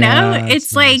 you know?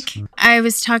 It's like I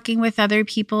was talking with other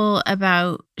people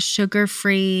about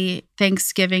sugar-free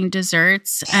Thanksgiving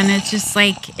desserts, and it's just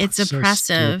like, it's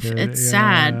oppressive. So it's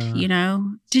sad, you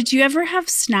know? Did you ever have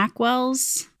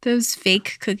Snackwells? Those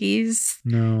fake cookies?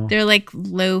 No. They're like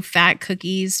low-fat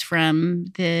cookies from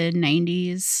the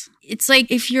 90s. It's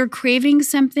like if you're craving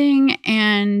something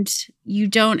and you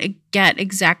don't get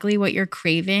exactly what you're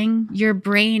craving, your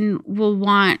brain will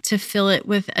want to fill it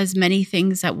with as many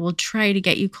things that will try to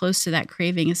get you close to that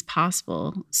craving as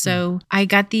possible. So I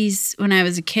got these when I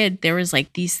was a kid. There was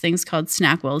like these things called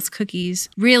Snackwell's cookies.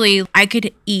 Really, I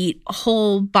could eat a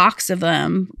whole box of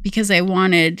them because I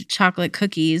wanted chocolate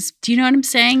cookies. Do you know what I'm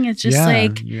saying? It's just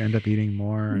like you end up eating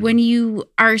more. When you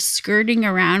are skirting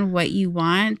around what you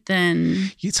want,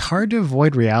 then it's hard to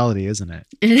avoid reality, isn't it?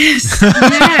 It is.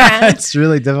 Yeah. It's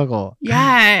really difficult.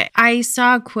 Yeah. I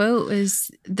saw a quote was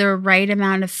the right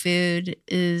amount of food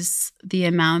is the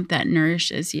amount that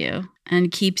nourishes you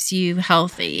and keeps you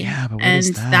healthy. Yeah, but what and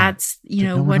is that? That's,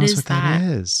 no what knows is what that?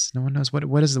 is. No one knows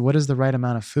what is the right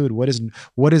amount of food? What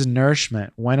is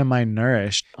nourishment? When am I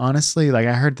nourished? Honestly, like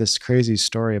I heard this crazy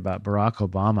story about Barack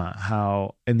Obama,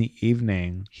 how in the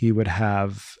evening he would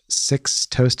have 6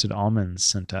 toasted almonds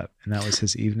sent up, and that was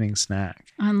his evening snack.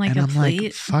 On like and a I'm plate.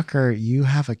 like, fucker, you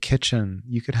have a kitchen.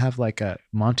 You could have like a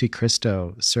Monte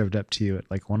Cristo served up to you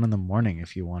at like 1 a.m.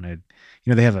 if you wanted.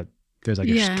 There's like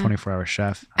a 24-hour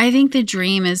chef. I think the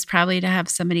dream is probably to have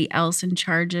somebody else in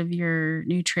charge of your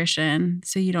nutrition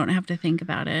so you don't have to think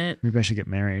about it. Maybe I should get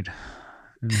married.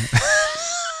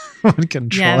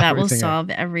 Control that will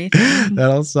solve everything.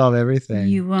 That'll solve everything.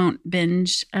 You won't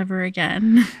binge ever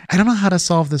again. I don't know how to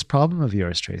solve this problem of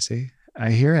yours, Tracy.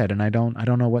 I hear it and I don't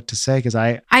know what to say because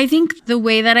I think the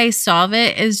way that I solve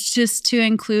it is just to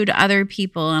include other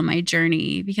people on my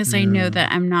journey because I know that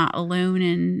I'm not alone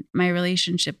in my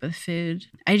relationship with food.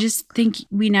 I just think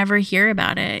we never hear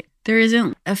about it. There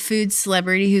isn't a food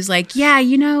celebrity who's like, yeah,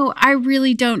 I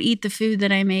really don't eat the food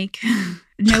that I make.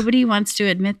 Nobody wants to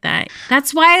admit that.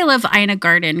 That's why I love Ina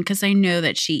Garten because I know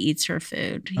that she eats her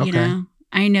food,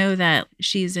 I know that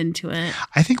she's into it.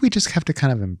 I think we just have to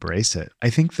kind of embrace it. I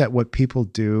think that what people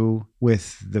do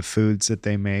with the foods that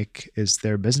they make is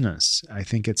their business. I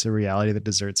think it's a reality that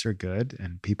desserts are good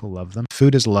and people love them.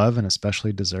 Food is love, and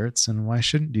especially desserts. And why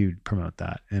shouldn't you promote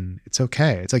that? And it's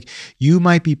okay. It's like you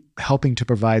might be helping to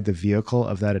provide the vehicle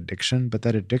of that addiction, but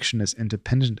that addiction is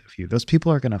independent of you. Those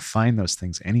people are going to find those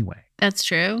things anyway. That's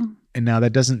true. And now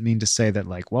that doesn't mean to say that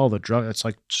like, well, the drug, it's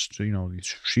like,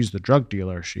 she's the drug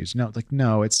dealer.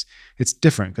 No, it's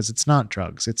different because it's not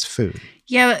drugs, it's food.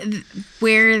 Yeah.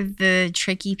 Where the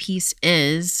tricky piece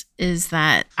is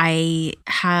that I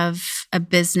have a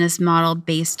business model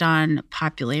based on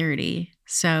popularity.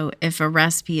 So if a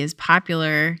recipe is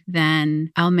popular,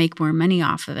 then I'll make more money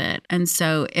off of it. And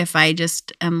so if I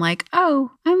just am like,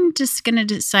 oh, I'm just going to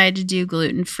decide to do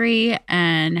gluten-free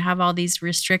and have all these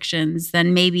restrictions,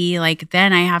 then maybe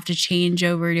then I have to change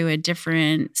over to a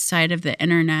different side of the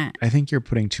internet. I think you're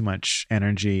putting too much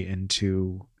energy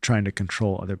into trying to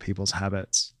control other people's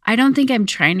habits. I don't think I'm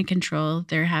trying to control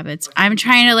their habits. I'm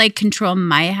trying to control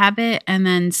my habit and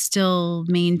then still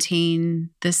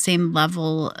maintain the same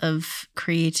level of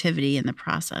creativity in the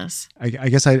process. I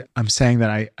guess I'm saying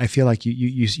that I feel like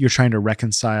you're trying to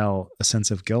reconcile a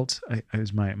sense of guilt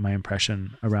is my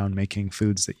impression around making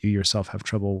foods that you yourself have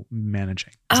trouble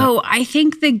managing. I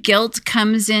think the guilt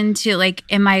comes into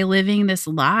am I living this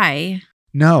lie?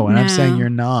 No, and I'm saying you're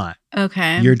not.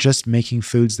 Okay. You're just making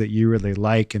foods that you really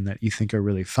like and that you think are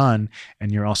really fun,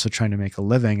 and you're also trying to make a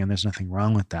living, and there's nothing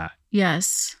wrong with that.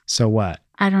 Yes. So what?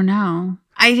 I don't know.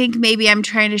 I think maybe I'm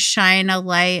trying to shine a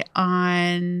light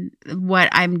on what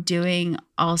I'm doing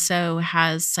also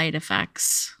has side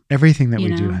effects. Everything that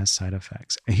we do has side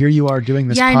effects. Here you are doing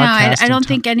this podcast. Yeah, I don't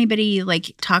think anybody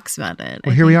talks about it.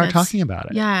 Well, here we are talking about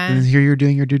it. Yeah. And here you're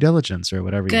doing your due diligence or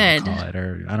whatever you want to call it,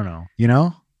 or I don't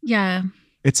know. Yeah.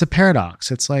 It's a paradox.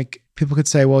 It's like people could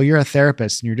say, well, you're a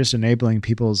therapist and you're just enabling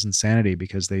people's insanity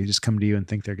because they just come to you and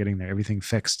think they're getting everything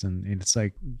fixed. And it's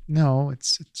like, no,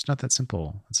 it's not that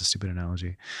simple. It's a stupid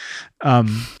analogy.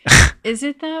 Is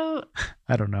it though?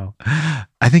 I don't know.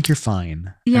 I think you're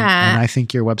fine. Yeah. And I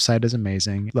think your website is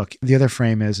amazing. Look, the other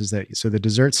frame is that, so the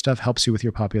dessert stuff helps you with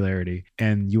your popularity,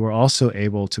 and you are also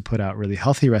able to put out really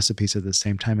healthy recipes at the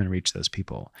same time and reach those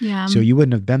people. Yeah. So you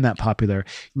wouldn't have been that popular.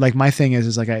 My thing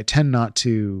is I tend not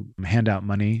to hand out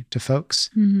money to folks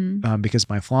because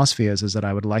my philosophy is that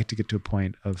I would like to get to a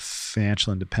point of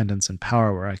financial independence and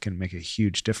power where I can make a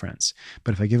huge difference.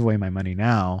 But if I give away my money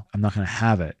now, I'm not going to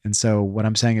have it. And so what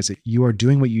I'm saying is that you are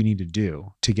doing what you need to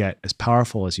do to get as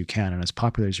powerful as you can and as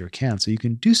popular as you can, so you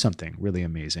can do something really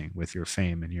amazing with your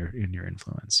fame and your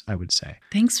influence, I would say.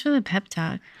 Thanks for the pep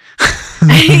talk.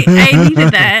 I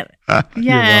needed that.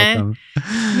 Yeah. You're welcome.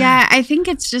 Yeah, I think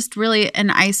it's just really an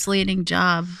isolating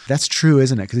job. That's true,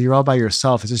 isn't it? Because you're all by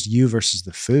yourself. It's just you versus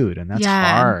the food, and that's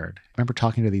hard. remember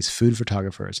talking to these food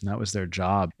photographers, and that was their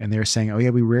job. And they were saying, oh yeah,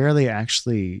 we rarely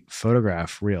actually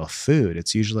photograph real food.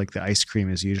 It's usually like the ice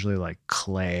cream is usually like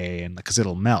clay, and because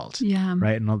it'll melt. Yeah.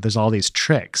 Right. And there's all these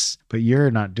tricks, but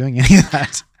you're not doing any of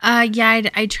that. Yeah,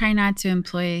 I try not to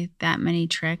employ that many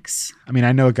tricks. I mean,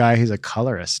 I know a guy, he's a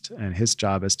colorist, and his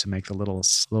job is to make the little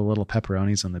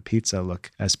pepperonis on the pizza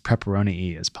look as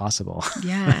pepperoni-y as possible.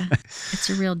 Yeah, it's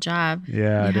a real job.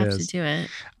 Yeah, you have is. to do it.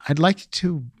 I'd like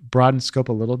to broaden scope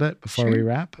a little bit before we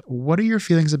wrap. What are your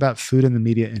feelings about food in the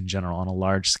media in general on a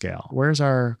large scale? Where's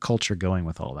our culture going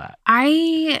with all that?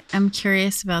 I am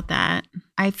curious about that.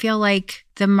 I feel like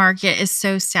the market is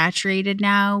so saturated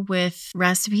now with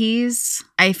recipes.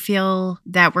 I feel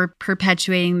that we're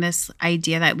perpetuating this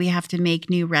idea that we have to make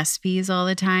new recipes all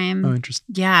the time. Oh,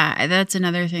 interesting. Yeah, that's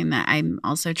another thing that I'm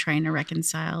also trying to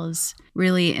reconcile is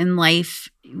really in life,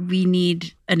 we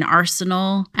need an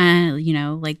arsenal and,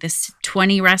 like this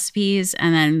 20 recipes,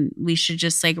 and then we should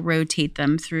just like rotate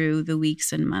them through the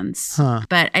weeks and months.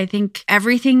 But I think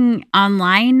everything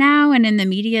online now and in the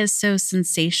media is so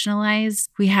sensationalized.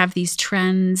 We have these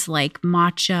trends like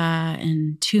matcha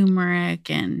and turmeric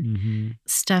and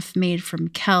stuff made from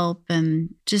kelp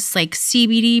and just like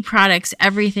CBD products,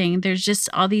 everything. There's just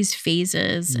all these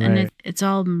phases and it's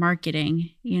all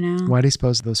marketing, Why do you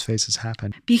suppose those phases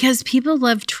happen? Because people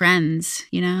love trends,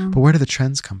 But where do the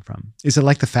trends come from? Is it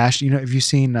like the fashion? Have you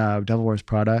seen Devil Wears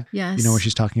Prada? Yes. Where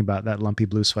she's talking about that lumpy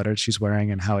blue sweater she's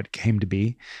wearing and how it came to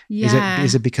be? Yeah.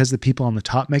 Is it because the people on the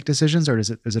top make decisions, or is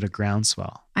it a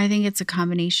groundswell? I think it's a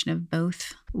combination of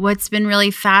both. What's been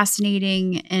really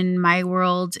fascinating in my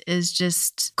world is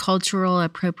just cultural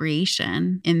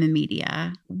appropriation in the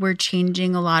media. We're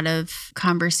changing a lot of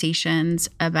conversations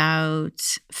about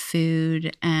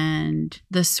food and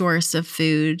the source of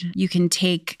food. You can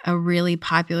take a really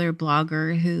popular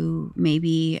blogger who may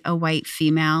be a white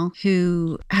female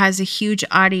who has a huge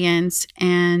audience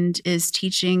and is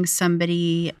teaching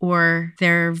somebody or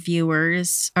their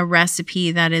viewers a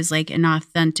recipe that is like an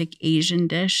authentic Asian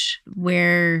dish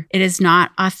where it is not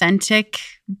authentic,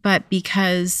 but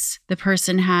because the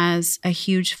person has a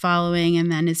huge following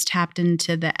and then is tapped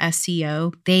into the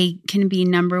SEO, they can be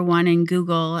number one in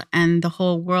Google and the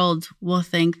whole world will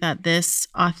think that this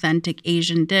authentic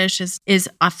Asian dish is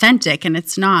authentic, and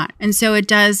it's not. And so it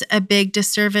does a big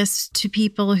disservice to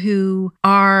people who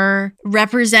are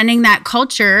representing that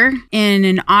culture in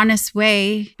an honest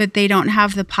way, but they don't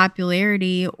have the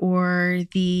popularity or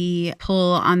the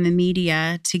pull on the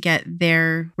media to get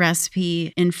their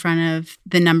recipe in front of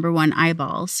the number one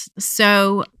eyeballs.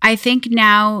 So I think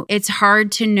now it's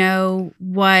hard to know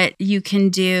what you can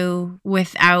do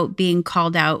without being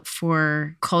called out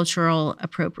for cultural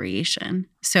appropriation.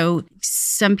 So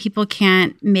some people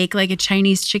can't make like a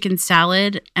Chinese chicken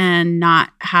salad and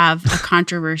not have a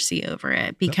controversy over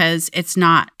it because it's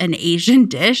not an Asian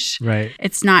dish. Right.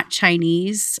 It's not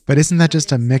Chinese. But isn't that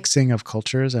just a mixing of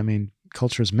cultures? I mean,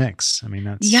 cultures mix. I mean,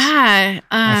 that's... Yeah.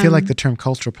 I feel like the term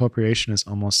cultural appropriation is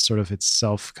almost sort of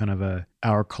itself kind of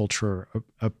our culture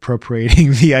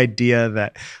appropriating the idea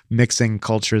that mixing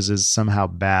cultures is somehow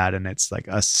bad and it's like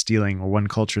us stealing, or one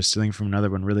culture stealing from another,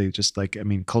 when really just like, I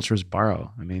mean, cultures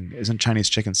borrow. I mean, isn't Chinese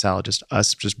chicken salad just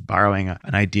us just borrowing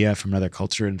an idea from another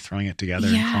culture and throwing it together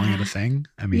and calling it a thing?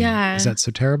 I mean, is that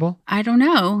so terrible? I don't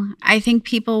know. I think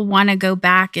people want to go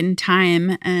back in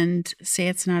time and say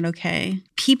it's not okay.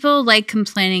 People like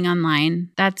complaining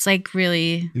online. That's like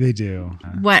really... They do.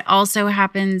 What also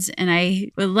happens, and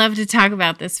I would love to talk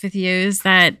about this with you, is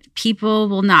that people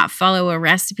will not follow a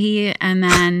recipe and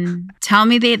then tell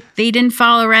me they didn't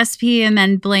follow a recipe and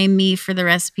then blame me for the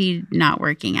recipe not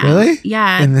working out. Really?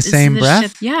 Yeah. In the same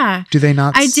breath? Yeah. Do they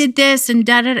not? I did this and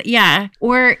da-da-da. Yeah.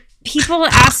 Or people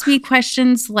ask me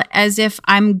questions as if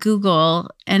I'm Google,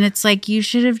 and it's like, you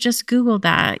should have just Googled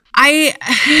that.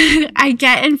 I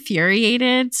get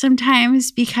infuriated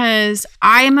sometimes because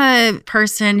I'm a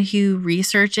person who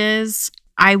researches.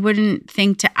 I wouldn't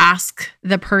think to ask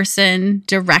the person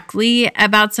directly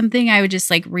about something. I would just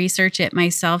like research it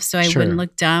myself so I wouldn't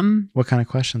look dumb. What kind of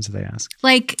questions do they ask?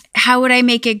 Like, how would I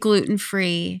make it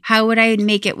gluten-free? How would I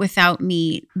make it without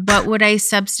meat? What would I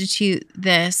substitute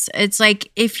this? It's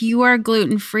like, if you are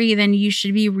gluten-free, then you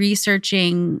should be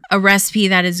researching a recipe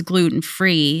that is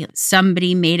gluten-free.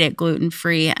 Somebody made it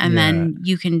gluten-free and then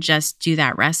you can just do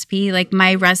that recipe. Like,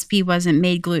 my recipe wasn't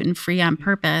made gluten-free on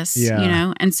purpose,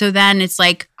 And so then it's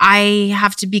like, I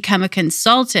have to become a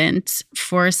consultant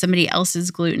for somebody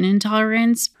else's gluten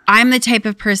intolerance. I'm the type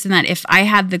of person that if I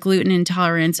had the gluten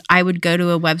intolerance, I would go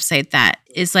to a website that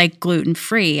is like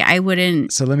gluten-free. I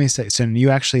wouldn't. So let me say, so you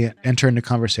actually enter into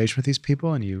conversation with these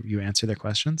people and you answer their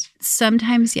questions?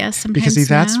 Sometimes yes, sometimes because see,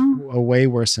 that's no. a way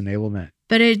worse enablement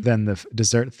than the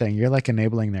dessert thing. You're like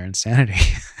enabling their insanity.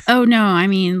 Oh, no. I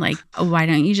mean, like, why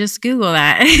don't you just Google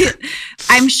that?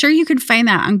 I'm sure you could find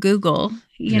that on Google,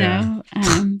 you know.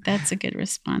 That's a good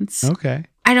response. Okay.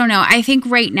 I don't know. I think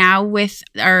right now with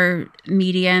our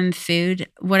media and food,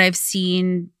 what I've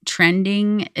seen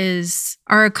trending is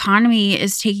our economy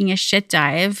is taking a shit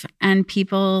dive and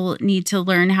people need to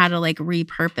learn how to like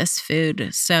repurpose food.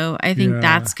 So I think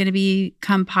that's going to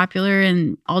become popular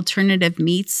and alternative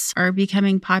meats are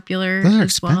becoming popular. Those are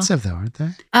expensive though, aren't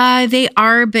they? They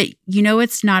are, but you know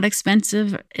what's not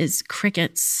expensive is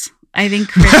crickets. I think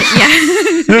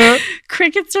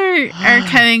crickets are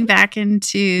coming back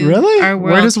into our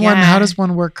world. How does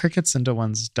one work crickets into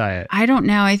one's diet? I don't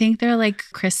know. I think they're like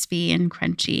crispy and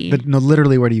crunchy. But no,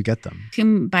 literally, where do you get them? You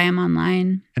can buy them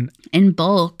online and in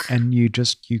bulk. And you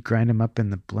grind them up in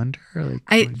the blender?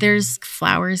 There's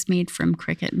flours made from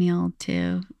cricket meal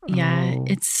too. Yeah,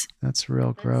 that's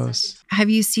real gross. Have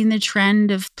you seen the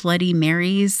trend of Bloody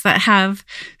Marys that have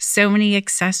so many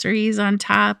accessories on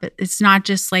top? It's not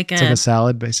just like it's like a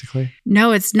salad, basically.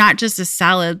 No, it's not just a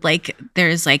salad. Like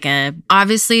there's like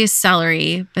obviously a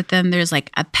celery, but then there's like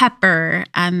a pepper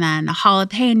and then a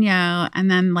jalapeno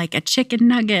and then like a chicken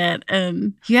nugget.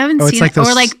 And you haven't seen it,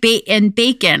 or like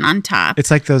bacon on top. It's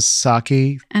like those sake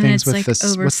and things with like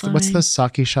this. What's those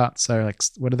sake shots that are like?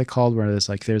 What are they called? Where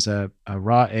there's a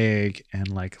raw egg and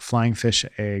like flying fish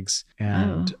eggs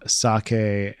and sake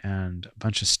and a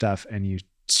bunch of stuff, and you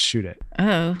shoot it.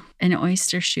 Oh, an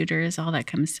oyster shooter is all that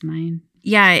comes to mind.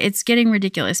 Yeah, it's getting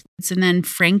ridiculous. And then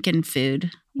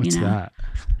Frankenfood. What's that?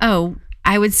 Oh,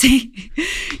 I would say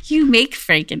you make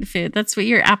Frankenfood. That's what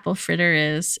your apple fritter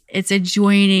is. It's a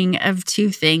joining of two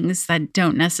things that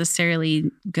don't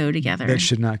necessarily go together. That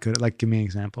should not go. Like, give me an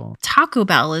example. Taco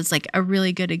Bell is like a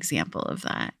really good example of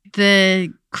that.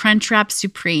 The Crunchwrap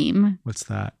Supreme. What's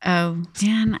that? Oh,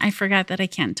 man, I forgot that I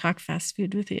can't talk fast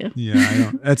food with you. Yeah, I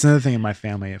don't. That's another thing in my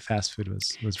family. Fast food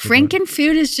was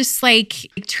Frankenfood is just like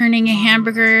turning a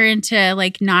hamburger into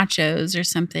like nachos or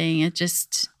something.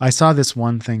 I saw this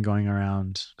one thing going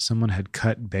around. Someone had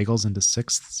cut bagels into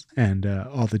sixths, and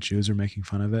all the Jews were making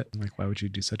fun of it. I'm like, why would you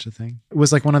do such a thing? It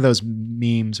was like one of those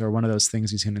memes or one of those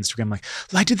things you see on Instagram. Like,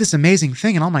 I did this amazing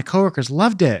thing, and all my coworkers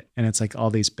loved it. And it's like all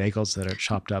these bagels that are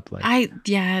chopped up. Like,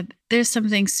 there's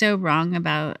something so wrong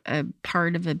about a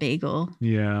part of a bagel.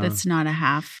 Yeah. That's not a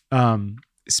half.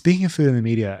 Speaking of food in the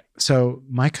media, so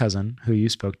my cousin, who you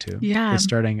spoke to, is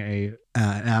starting an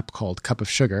app called Cup of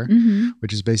Sugar,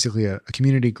 which is basically a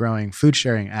community growing food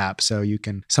sharing app. So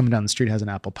someone down the street has an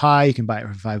apple pie, you can buy it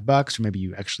for $5, or maybe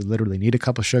you actually literally need a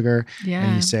cup of sugar. Yeah.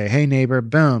 And you say, hey neighbor,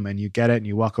 boom, and you get it and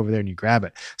you walk over there and you grab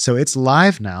it. So it's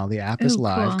live now. The app is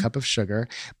live, cool. Cup of Sugar.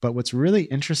 But what's really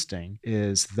interesting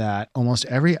is that almost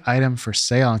every item for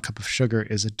sale on Cup of Sugar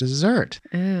is a dessert.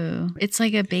 Ooh, it's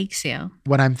like a bake sale.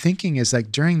 What I'm thinking is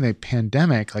like during the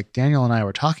pandemic, like Daniel and I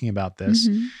were talking about this,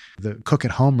 the cook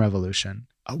at home revolution.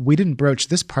 We didn't broach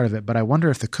this part of it, but I wonder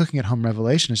if the cooking at home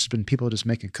revelation has just been people just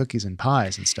making cookies and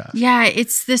pies and stuff. Yeah,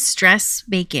 it's the stress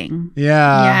baking.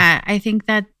 Yeah. Yeah, I think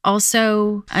that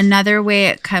also another way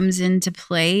it comes into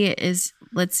play is,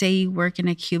 let's say you work in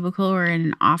a cubicle or in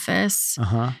an office.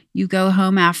 You go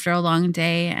home after a long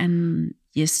day and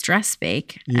you stress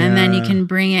bake, and then you can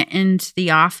bring it into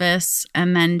the office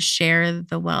and then share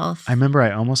the wealth. I remember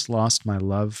I almost lost my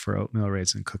love for oatmeal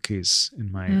raisin cookies in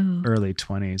my early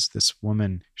 20s. This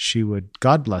woman, she would,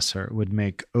 God bless her, would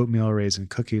make oatmeal raisin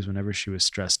cookies whenever she was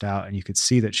stressed out, and you could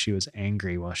see that she was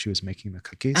angry while she was making the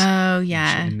cookies. Oh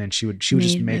yeah. And then she would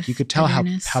just make, you could tell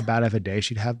how bad of a day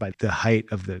she'd have by the height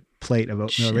of the plate of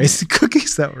oatmeal raisin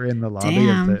cookies that were in the lobby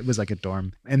it was like a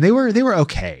dorm, and they were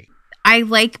okay. I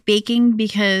like baking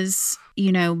because,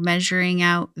 measuring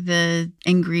out the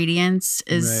ingredients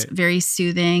is very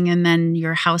soothing, and then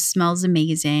your house smells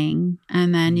amazing,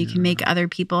 and then you can make other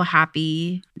people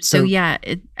happy. So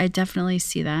I definitely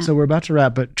see that. So we're about to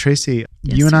wrap, but Tracy,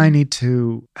 you and I need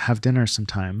to have dinner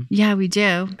sometime. Yeah, we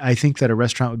do. I think that a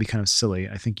restaurant would be kind of silly.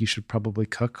 I think you should probably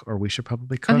cook, or we should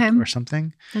probably cook or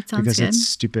something. That sounds because good. It's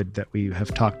stupid that we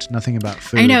have talked nothing about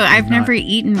food. I know. I've never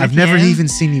eaten with I've never even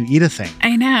seen you eat a thing.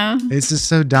 I know. It's just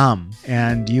so dumb.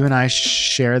 And you and I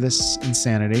share this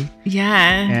insanity.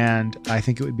 Yeah. And I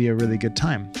think it would be a really good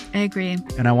time. I agree.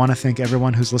 And I want to thank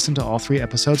everyone who's listened to all 3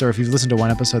 episodes, or if you've listened to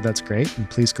one episode, that's great. And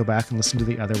please go back and listen to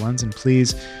the other ones. And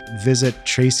please visit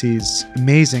Tracy's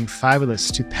amazing, fabulous,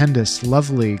 stupendous,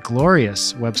 lovely,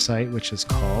 glorious website, which is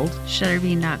called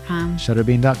Shutterbean.com.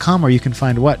 Shutterbean.com, where you can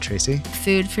find what, Tracy?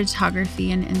 Food,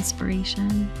 photography, and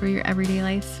inspiration for your everyday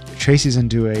life. Tracy's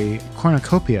into a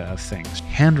cornucopia of things: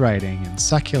 handwriting and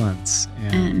succulents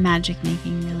and magic magic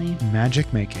making, really.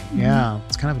 Magic making. Yeah.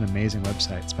 It's kind of an amazing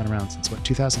website. It's been around since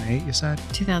 2008, you said?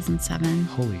 2007.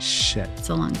 Holy shit. It's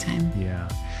a long time. Yeah.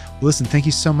 Well, listen, thank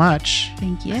you so much.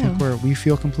 Thank you. I think we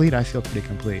feel complete. I feel pretty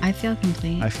complete. I feel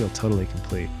complete. I feel totally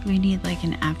complete. We need like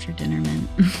an after dinner mint.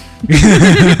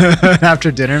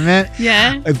 After dinner mint?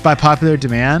 Yeah. By popular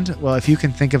demand? Well, if you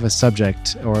can think of a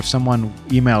subject, or if someone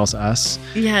emails us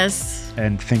Yes.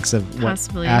 and thinks of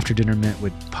Possibly. what after dinner mint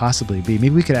would possibly be,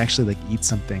 maybe we could actually like eat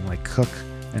something, like cook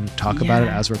and talk about it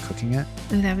as we're cooking it.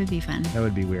 Oh, that would be fun. That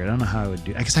would be weird. I don't know how I would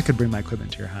do. I guess I could bring my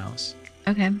equipment to your house.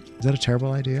 Okay. Is that a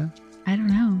terrible idea? I don't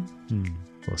know.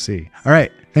 We'll see. All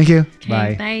right. Thank you. Okay,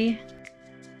 Bye. Bye.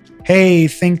 Hey,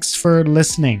 thanks for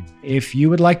listening. If you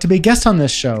would like to be a guest on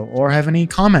this show or have any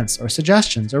comments or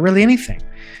suggestions or really anything,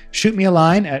 shoot me a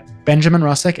line at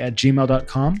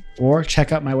benjaminrussick@gmail.com or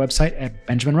check out my website at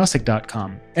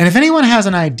benjaminrussick.com. And if anyone has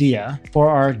an idea for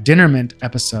our Dinner Mint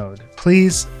episode,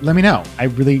 please let me know. I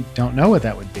really don't know what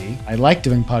that would be. I like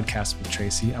doing podcasts with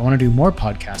Tracy. I want to do more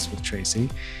podcasts with Tracy.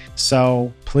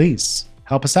 So please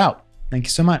help us out. Thank you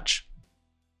so much.